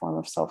as a form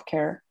of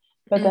self-care?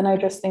 But then I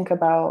just think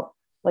about,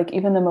 like,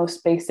 even the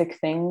most basic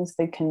things,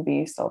 they can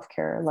be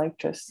self-care, like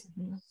just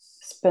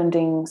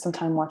spending some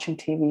time watching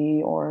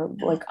TV or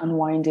like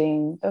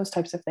unwinding, those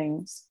types of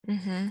things.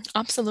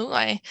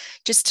 Absolutely.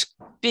 Just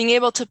being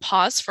able to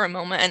pause for a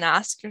moment and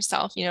ask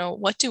yourself, you know,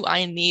 what do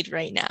I need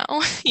right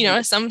now? You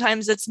know,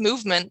 sometimes it's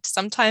movement,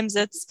 sometimes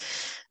it's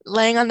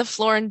laying on the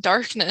floor in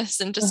darkness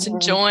and just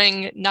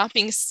enjoying not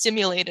being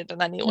stimulated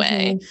in any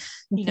way,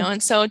 you know,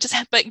 and so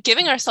but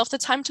giving ourselves the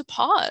time to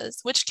pause,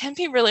 which can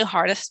be really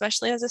hard,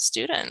 especially as a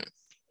student.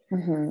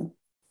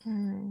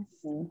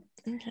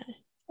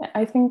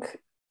 I think,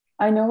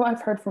 I know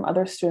I've heard from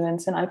other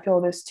students, and I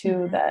feel this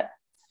too, that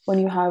when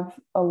you have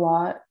a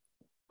lot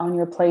on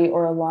your plate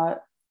or a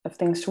lot of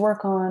things to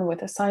work on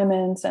with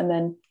assignments, and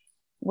then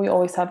we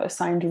always have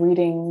assigned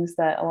readings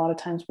that a lot of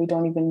times we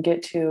don't even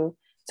get to.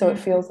 So it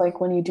feels like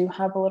when you do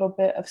have a little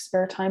bit of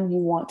spare time, you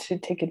want to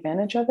take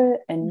advantage of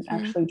it and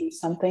actually do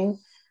something.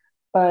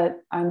 But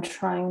I'm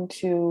trying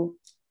to,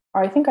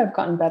 or I think I've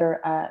gotten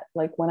better at,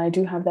 like, when I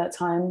do have that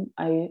time,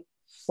 I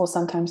will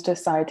sometimes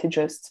decide to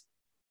just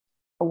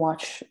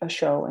watch a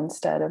show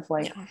instead of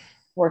like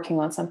working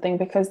on something,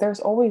 because there's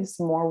always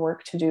more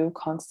work to do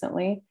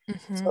constantly.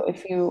 So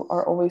if you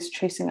are always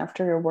chasing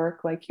after your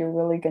work, like, you're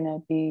really going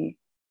to be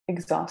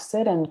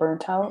exhausted and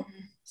burnt out.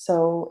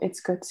 So it's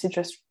good to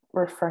just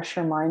refresh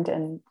your mind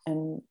and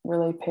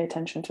really pay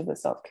attention to the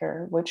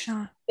self-care, which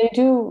they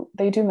do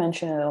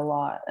mention it a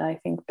lot. And I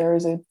think there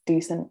is a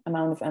decent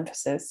amount of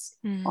emphasis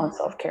on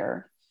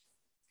self-care.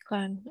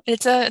 Good.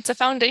 It's a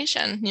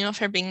foundation, you know,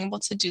 for being able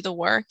to do the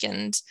work,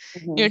 and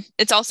you know,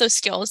 it's also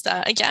skills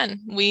that, again,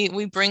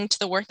 we bring to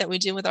the work that we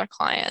do with our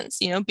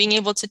clients. You know, being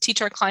able to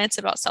teach our clients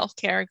about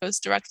self-care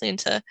goes directly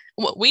into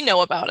what we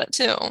know about it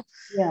too.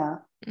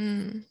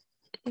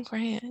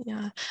 Great.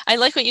 Yeah, I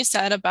like what you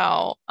said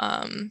about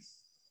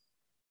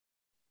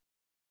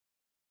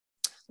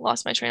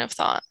lost my train of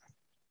thought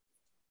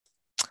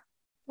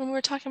when we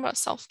were talking about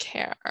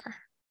self-care.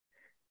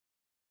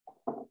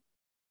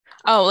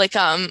 Oh, like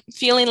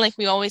feeling like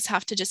we always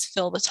have to just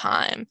fill the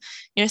time.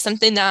 You know,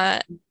 something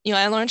that, you know,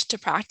 I learned to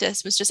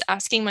practice was just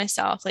asking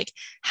myself, like,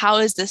 how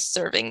is this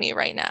serving me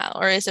right now?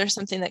 Or is there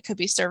something that could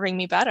be serving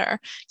me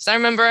better? Because I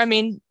remember, I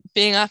mean,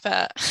 being up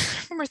at,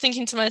 I remember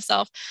thinking to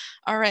myself,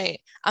 all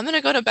right, I'm going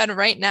to go to bed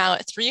right now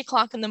at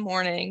 3:00 in the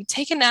morning,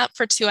 take a nap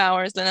for 2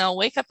 hours, then I'll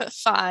wake up at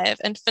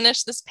 5 and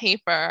finish this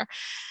paper.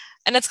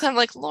 And it's kind of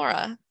like,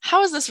 Laura,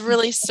 how is this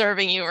really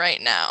serving you right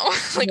now?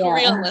 Like,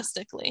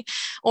 realistically.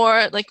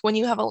 Or like when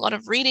you have a lot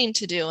of reading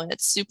to do and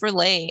it's super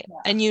late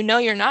and you know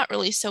you're not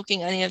really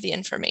soaking any of the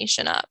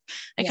information up.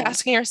 Like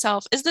asking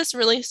yourself, is this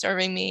really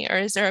serving me? Or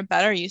is there a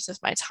better use of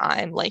my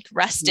time, like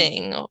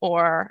resting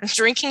or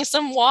drinking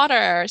some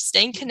water,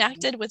 staying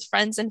connected with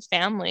friends and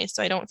family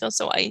so I don't feel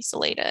so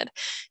isolated?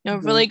 You know,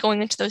 really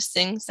going into those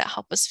things that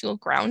help us feel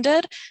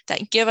grounded,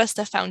 that give us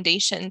the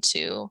foundation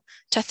to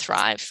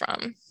thrive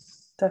from.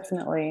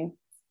 Definitely.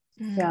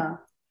 Yeah,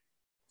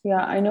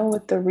 I know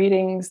with the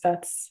readings,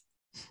 that's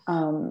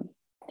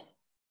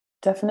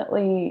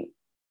definitely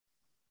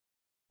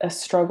a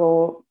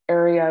struggle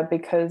area,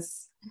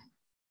 because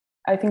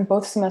I think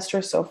both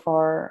semesters so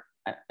far,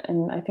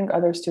 and I think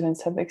other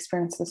students have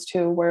experienced this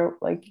too, where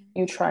like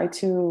you try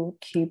to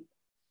keep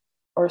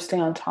or stay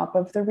on top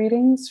of the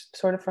readings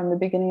sort of from the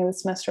beginning of the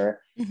semester,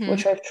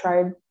 which I've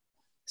tried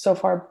so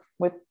far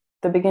with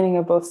the beginning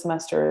of both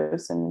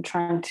semesters, and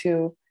trying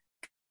to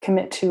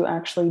commit to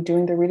actually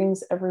doing the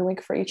readings every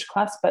week for each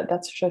class. But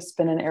that's just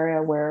been an area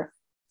where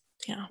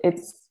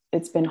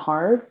it's been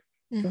hard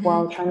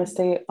while trying to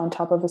stay on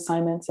top of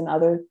assignments and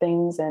other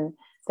things. And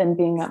then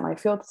being at my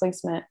field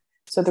placement.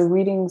 So the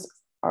readings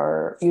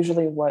are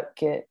usually what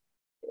get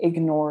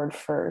ignored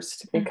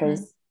first,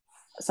 because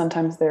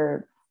sometimes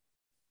they're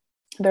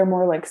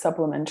more like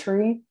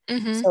supplementary.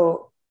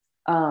 So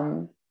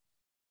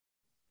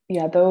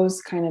yeah,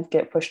 those kind of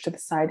get pushed to the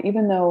side,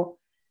 even though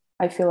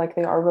I feel like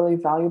they are really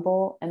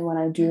valuable. And when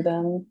I do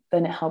them,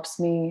 then it helps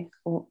me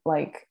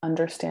like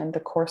understand the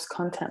course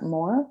content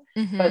more.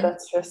 But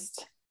that's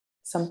just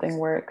something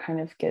where it kind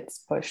of gets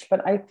pushed.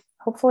 But I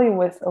hopefully,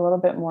 with a little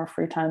bit more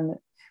free time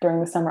during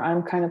the summer,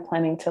 I'm kind of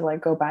planning to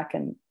like go back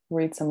and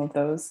read some of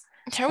those.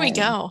 There we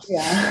go.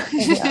 Yeah.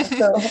 Yeah.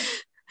 So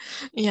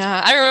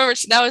yeah, I remember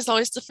that was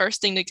always the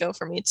first thing to go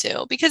for me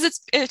too, because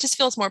it just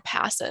feels more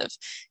passive,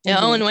 you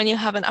know, and when you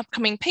have an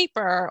upcoming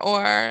paper,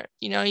 or,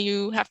 you know,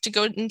 you have to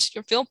go into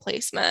your field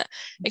placement,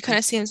 it kind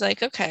of seems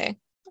like, okay,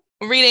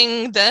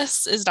 reading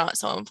this is not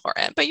so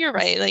important. But you're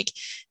right, like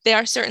they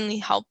are certainly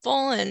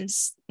helpful. And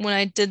when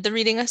I did the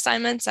reading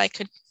assignments, I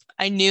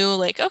knew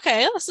like,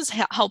 okay, this is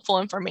helpful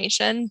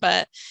information,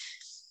 but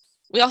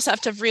we also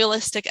have to have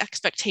realistic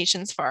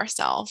expectations for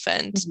ourselves,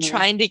 and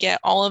trying to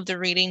get all of the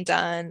reading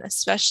done,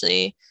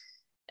 especially,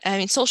 I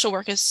mean, social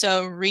work is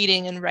so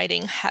reading and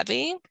writing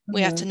heavy.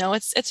 We have to know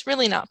it's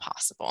really not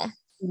possible.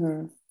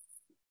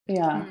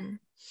 Yeah.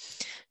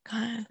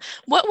 God.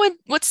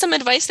 What's some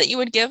advice that you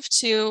would give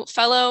to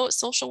fellow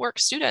social work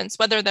students,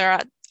 whether they're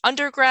at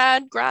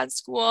undergrad, grad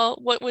school?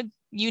 What would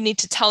you need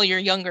to tell your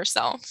younger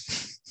self?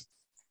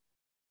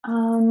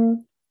 I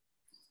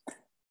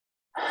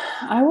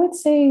would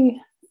say,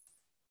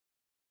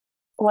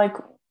 like,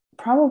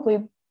 probably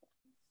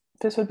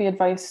this would be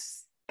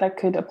advice that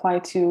could apply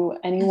to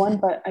anyone,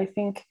 but I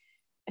think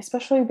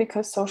especially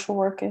because social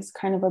work is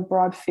kind of a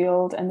broad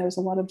field and there's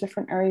a lot of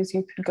different areas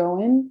you could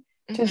go in,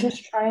 to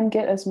just try and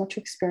get as much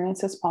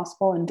experience as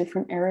possible in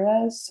different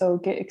areas. So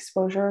get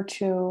exposure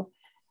to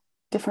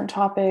different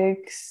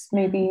topics,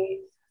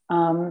 maybe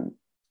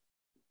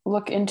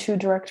look into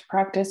direct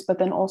practice, but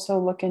then also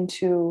look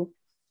into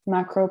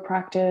macro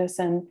practice,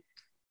 and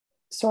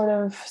sort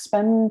of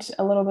spend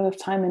a little bit of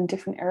time in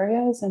different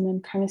areas, and then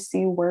kind of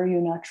see where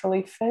you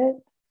naturally fit,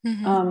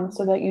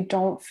 so that you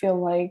don't feel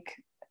like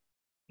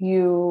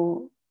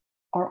you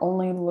are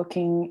only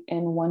looking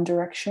in one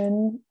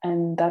direction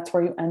and that's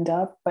where you end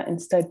up, but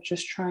instead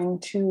just trying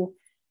to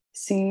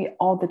see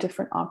all the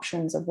different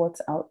options of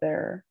what's out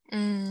there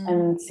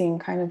and seeing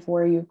kind of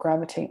where you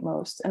gravitate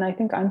most. And I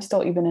think I'm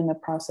still even in the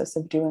process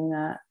of doing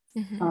that.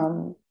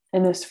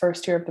 In this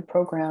first year of the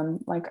program,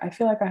 like I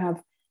feel like I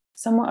have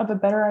somewhat of a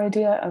better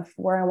idea of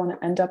where I want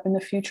to end up in the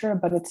future,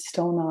 but it's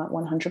still not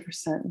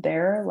 100%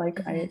 there.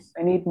 Like I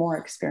need more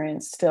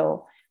experience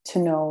still to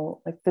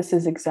know like this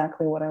is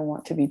exactly what I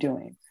want to be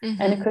doing.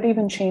 And it could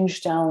even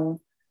change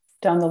down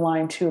the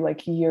line too,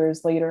 like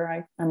years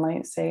later. I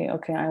might say,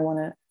 okay, I want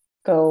to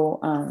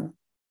go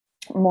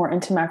more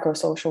into macro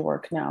social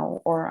work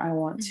now, or I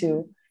want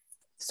to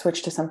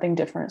switch to something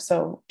different.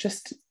 So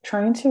just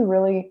trying to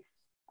really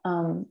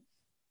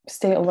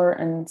stay alert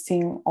and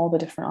seeing all the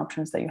different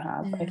options that you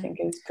have, I think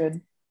is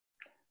good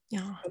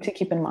to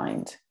keep in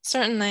mind.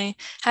 Certainly.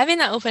 Having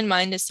that open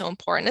mind is so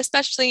important,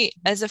 especially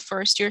as a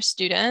first year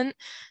student.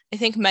 I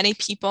think many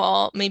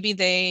people, maybe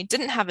they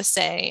didn't have a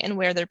say in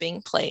where they're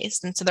being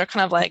placed. And so they're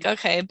kind of like,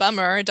 okay,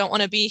 bummer, don't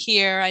want to be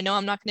here. I know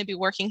I'm not going to be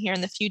working here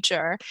in the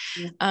future.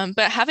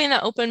 But having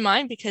that open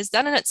mind, because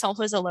that in itself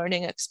is a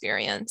learning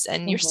experience,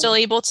 and you're still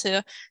able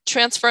to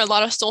transfer a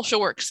lot of social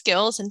work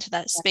skills into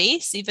that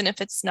space, even if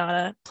it's not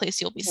a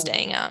place you'll be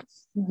staying at.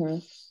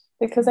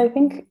 Because I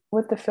think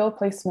with the field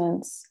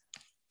placements,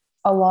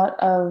 a lot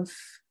of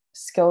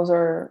skills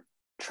are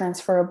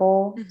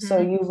transferable.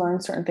 So you learn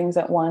certain things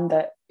at one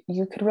that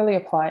you could really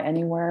apply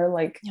anywhere,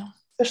 like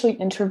especially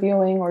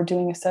interviewing or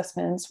doing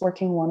assessments,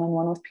 working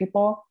one-on-one with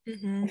people.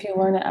 If you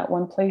learn it at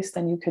one place,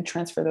 then you could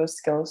transfer those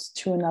skills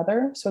to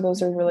another. So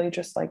those are really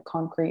just like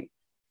concrete,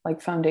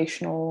 like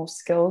foundational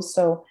skills.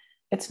 So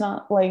it's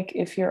not like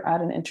if you're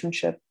at an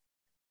internship,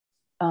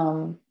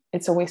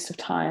 it's a waste of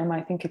time.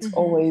 I think it's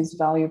always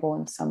valuable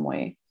in some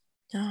way.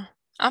 Yeah.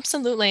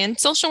 Absolutely. And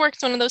social work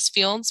is one of those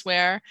fields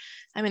where,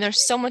 I mean,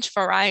 there's so much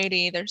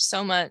variety, there's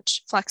so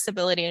much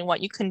flexibility in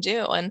what you can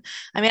do. And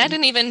I mean, I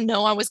didn't even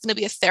know I was going to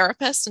be a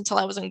therapist until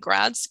I was in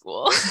grad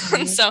school.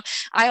 And so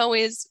I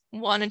always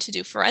wanted to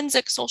do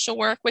forensic social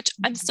work, which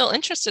I'm still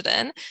interested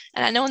in.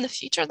 And I know in the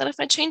future that if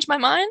I change my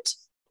mind,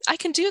 I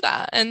can do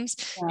that. And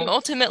you know,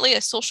 ultimately,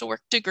 a social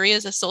work degree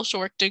is a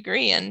social work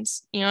degree. And,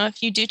 you know,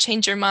 if you do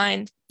change your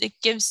mind, it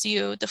gives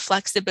you the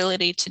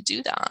flexibility to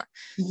do that.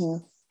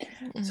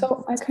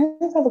 So I kind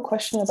of have a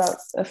question about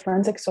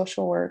forensic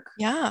social work.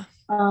 Yeah.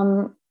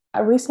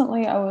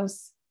 Recently I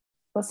was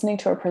listening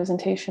to a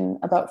presentation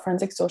about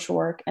forensic social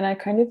work, and I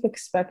kind of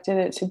expected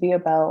it to be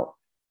about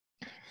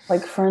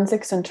like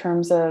forensics in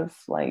terms of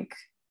like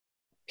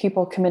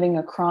people committing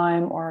a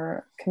crime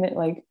or commit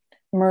like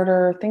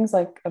murder, things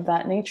like of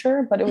that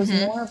nature. But it was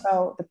more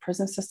about the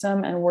prison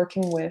system and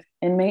working with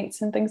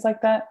inmates and things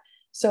like that.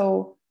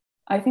 So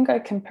I think I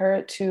compare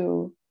it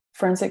to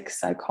forensic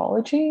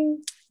psychology.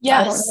 So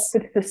I don't know Yes.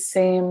 if it's the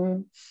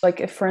same, like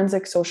if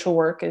forensic social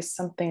work is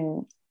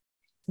something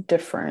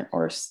different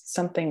or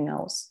something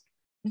else.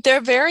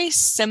 They're very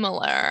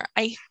similar.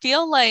 I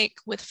feel like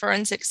with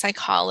forensic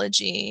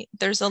psychology,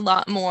 there's a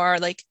lot more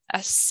like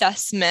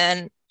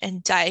assessment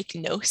and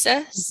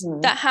diagnosis Mm-hmm.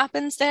 that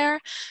happens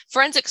there.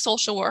 Forensic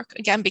social work,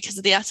 again, because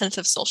of the essence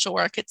of social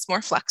work, it's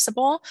more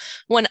flexible.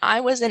 When I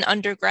was in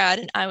undergrad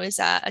and I was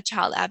at a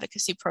child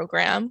advocacy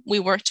program, we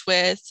worked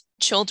with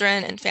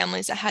children and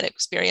families that had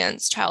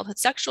experienced childhood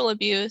sexual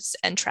abuse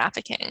and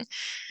trafficking.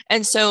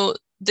 And so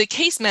the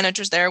case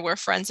managers there were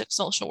forensic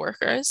social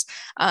workers,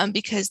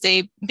 because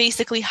they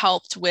basically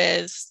helped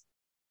with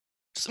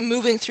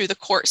moving through the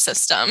court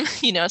system,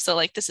 so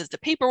like this is the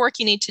paperwork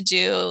you need to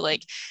do,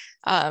 like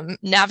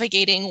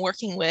navigating,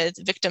 working with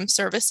victim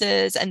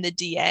services and the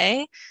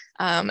DA.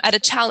 At a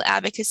child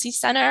advocacy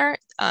center,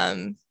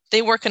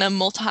 they work in a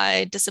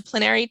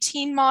multidisciplinary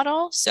team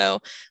model. So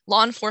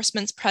law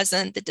enforcement's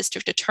present, the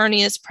district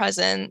attorney is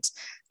present,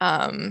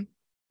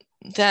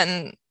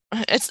 then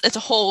it's a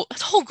whole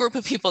group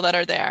of people that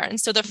are there. And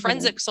so the Mm-hmm.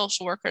 forensic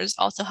social worker is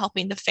also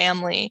helping the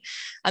family,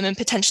 and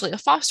potentially a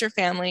foster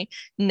family,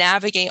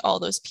 navigate all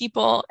those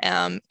people,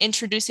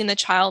 introducing the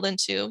child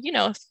into,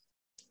 if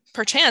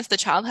perchance the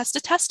child has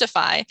to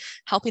testify,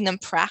 helping them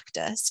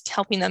practice,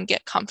 helping them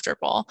get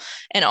comfortable,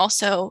 and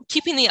also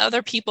keeping the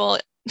other people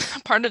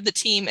part of the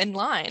team in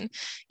line,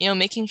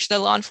 making sure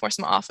the law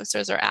enforcement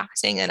officers are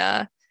acting in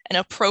an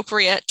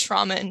appropriate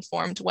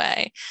trauma-informed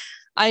way.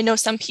 I know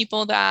some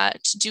people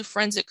that do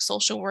forensic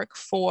social work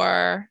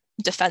for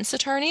defense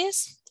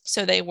attorneys.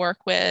 So they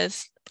work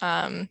with,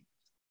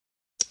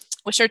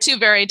 which are two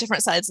very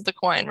different sides of the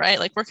coin, right?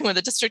 Like working with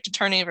a district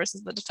attorney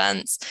versus the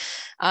defense.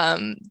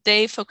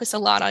 They focus a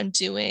lot on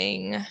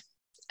doing,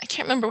 I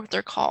can't remember what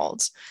they're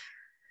called.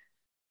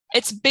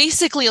 It's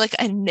basically like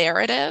a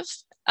narrative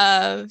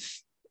of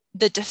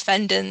the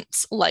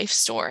defendant's life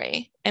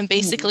story and Mm-hmm.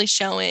 basically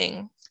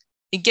showing,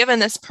 given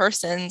this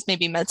person's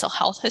maybe mental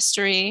health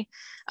history,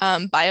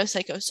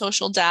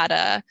 biopsychosocial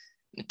data,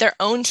 their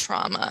own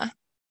trauma,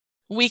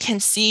 we can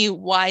see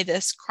why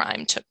this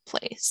crime took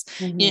place.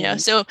 Mm-hmm.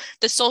 So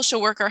the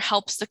social worker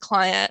helps the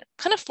client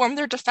kind of form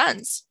their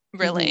defense,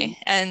 Mm-hmm. really,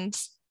 and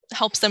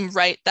helps them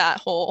write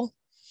that whole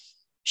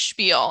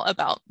spiel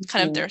about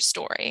kind of Mm-hmm. their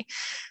story.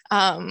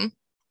 Um,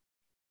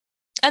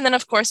 and then,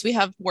 of course, we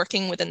have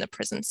working within the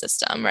prison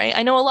system, right?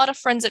 I know a lot of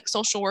forensic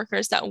social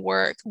workers that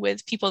work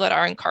with people that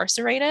are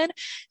incarcerated.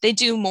 They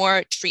do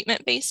more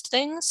treatment-based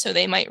things. So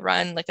they might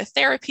run like a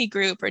therapy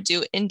group or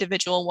do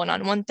individual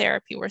one-on-one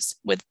therapy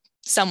with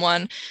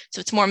someone. So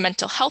it's more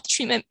mental health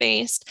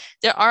treatment-based.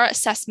 There are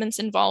assessments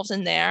involved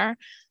in there.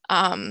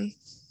 And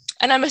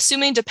I'm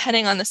assuming,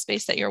 depending on the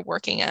space that you're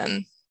working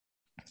in,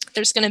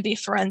 there's going to be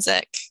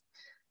forensic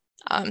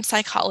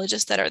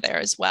psychologists that are there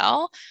as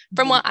well.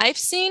 From Mm-hmm. what I've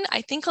seen,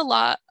 I think a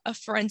lot of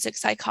forensic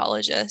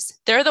psychologists,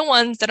 they're the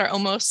ones that are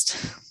almost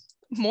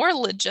more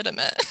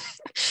legitimate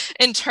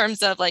in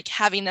terms of like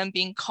having them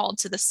being called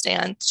to the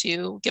stand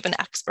to give an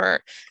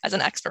expert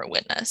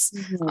witness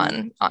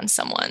Mm-hmm. on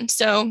someone.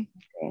 So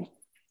Okay.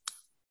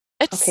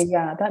 Okay, it's,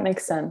 yeah, that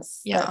makes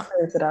sense. That yeah.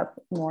 clears it up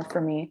more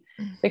for me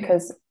Mhm.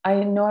 because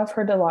I know I've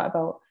heard a lot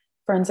about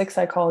forensic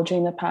psychology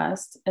in the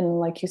past. And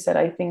like you said,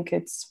 I think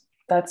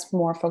that's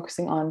more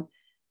focusing on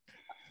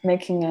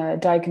making a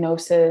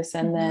diagnosis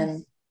and Mhm.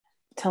 then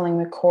telling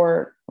the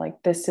court,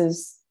 like, this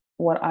is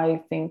what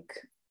I think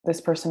this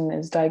person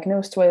is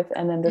diagnosed with.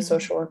 And then the Mhm.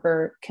 social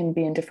worker can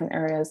be in different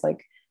areas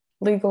like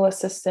legal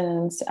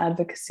assistance,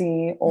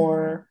 advocacy, Mhm.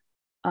 or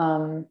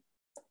um,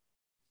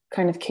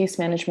 kind of case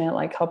management,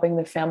 like helping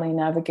the family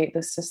navigate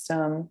the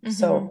system. Mhm.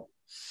 So,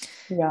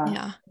 yeah,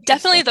 Yeah,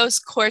 definitely interesting. those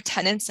core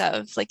tenets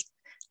of like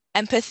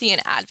empathy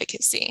and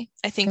advocacy.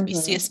 I think we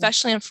see, Mm-hmm.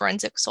 especially in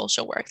forensic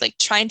social work, like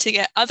trying to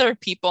get other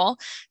people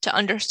to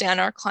understand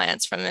our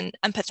clients from an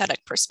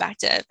empathetic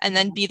perspective and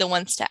then be the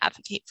ones to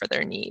advocate for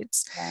their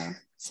needs. Yeah.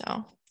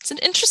 So it's an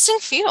interesting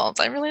field.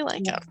 I really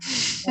like Yeah.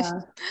 it.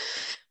 Yeah.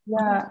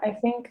 Yeah. I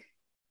think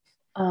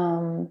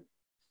um,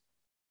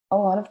 a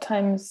lot of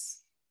times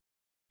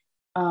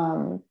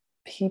um,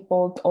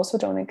 people also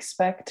don't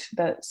expect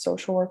that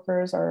social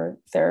workers are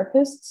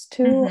therapists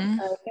too. Hmm.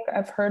 And I think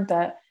I've heard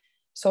that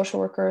social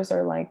workers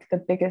are like the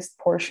biggest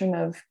portion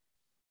of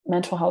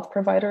mental health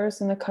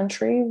providers in the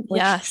country, which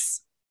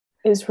Yes.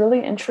 is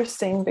really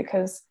interesting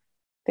because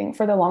I think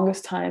for the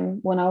longest time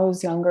when I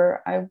was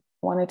younger, I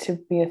wanted to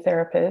be a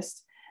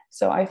therapist.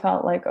 So I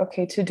felt like,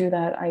 okay, to do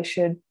that, I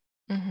should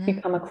Hmm.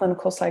 become a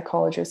clinical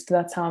psychologist.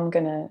 That's how I'm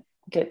going to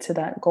get to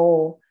that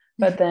goal.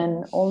 But Hmm.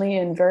 then only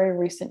in very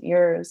recent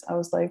years, I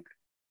was like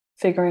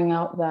figuring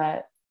out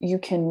that you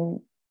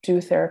can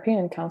do therapy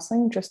and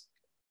counseling just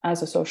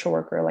as a social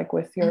worker, like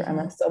with your Hmm.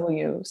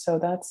 MSW. So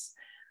that's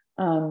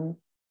um,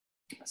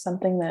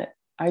 something that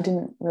I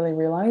didn't really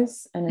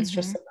realize. And it's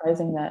just Hmm.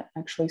 surprising that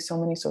actually so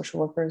many social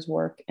workers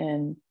work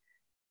in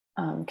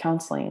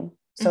counseling.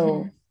 Hmm.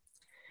 So,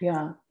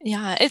 yeah.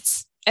 Yeah,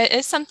 it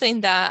is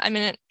something that, I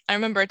mean, I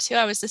remember too,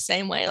 I was the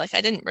same way. Like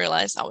I didn't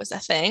realize that was a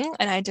thing,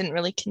 and I didn't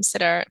really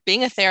consider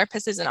being a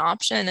therapist as an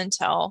option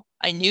until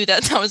I knew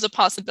that that was a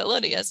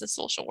possibility as a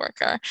social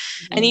worker.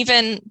 And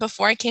even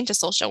before I came to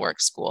social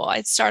work school,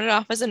 I started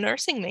off as a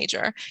nursing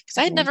major because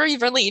I had never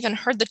really even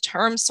heard the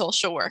term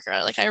social worker.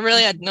 Like I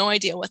really had no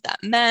idea what that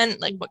meant,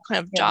 like what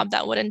kind of job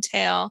that would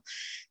entail.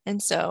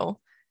 And so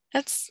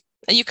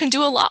you can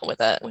do a lot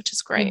with it, which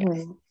is great.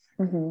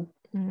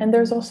 And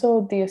there's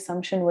also the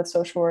assumption with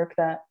social work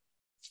that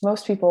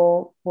most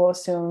people will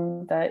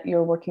assume that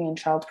you're working in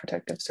child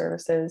protective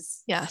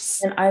services.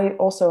 Yes. And I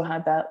also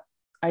had that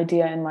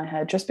idea in my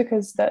head just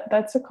because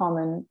that's a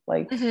common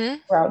route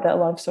that a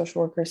lot of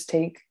social workers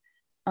take.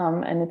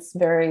 And it's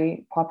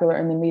very popular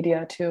in the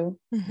media too.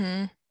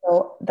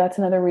 So that's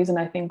another reason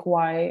I think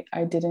why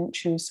I didn't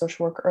choose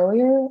social work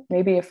earlier.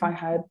 Maybe if I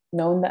had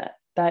known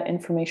that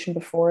information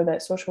before,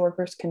 that social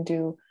workers can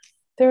do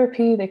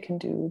therapy, they can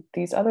do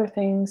these other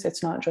things,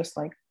 it's not just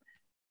like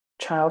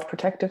child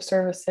protective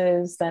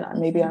services, then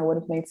maybe I would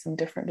have made some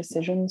different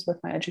decisions with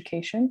my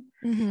education.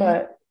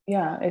 But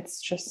yeah,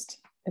 it's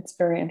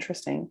very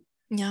interesting.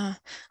 Yeah,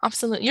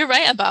 absolutely. You're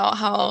right about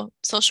how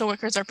social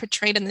workers are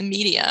portrayed in the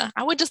media.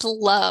 I've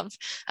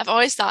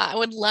always thought I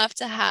would love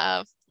to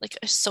have like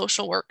a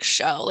social work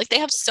show. Like they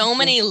have so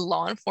many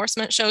law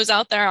enforcement shows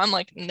out there. I'm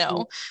like,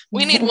 no,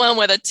 we need one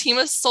with a team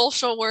of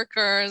social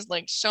workers,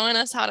 like showing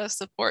us how to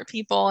support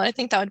people. I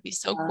think that would be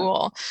so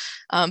cool.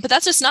 But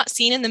that's just not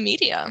seen in the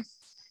media.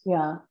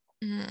 Yeah.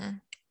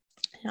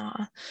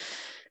 Yeah.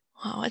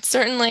 Wow. It's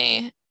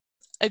certainly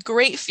a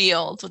great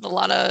field with a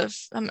lot of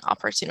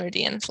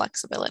opportunity and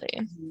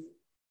flexibility.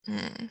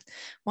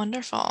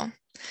 Wonderful.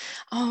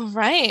 All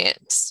right.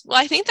 Well,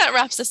 I think that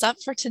wraps us up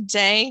for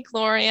today,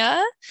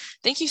 Gloria.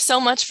 Thank you so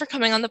much for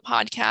coming on the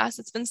podcast.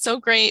 It's been so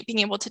great being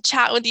able to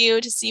chat with you,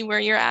 to see where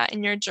you're at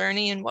in your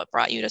journey and what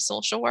brought you to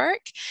social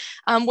work.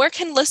 Where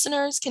can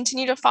listeners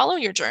continue to follow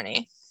your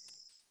journey?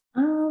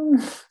 I'm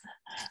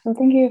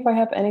thinking if I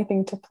have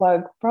anything to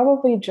plug,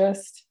 probably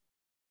just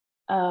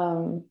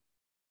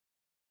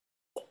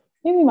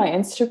maybe my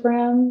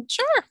Instagram.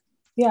 Sure.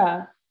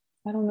 Yeah.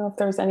 I don't know if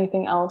there's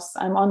anything else.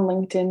 I'm on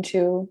LinkedIn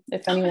too,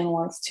 if anyone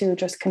wants to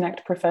just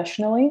connect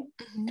professionally.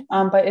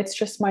 But it's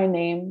just my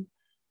name.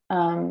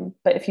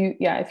 But if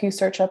you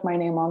search up my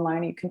name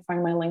online, you can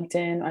find my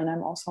LinkedIn, and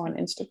I'm also on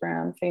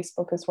Instagram,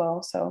 Facebook as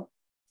well. So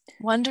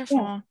wonderful.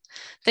 Yeah.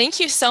 Thank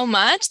you so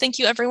much. Thank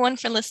you everyone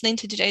for listening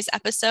to today's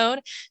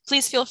episode.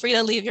 Please feel free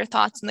to leave your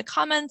thoughts in the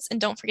comments,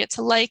 and don't forget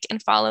to like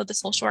and follow the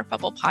Social Work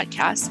Bubble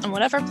podcast on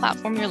whatever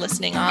platform you're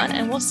listening on,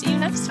 and we'll see you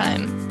next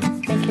time.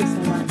 Thank you so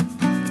much.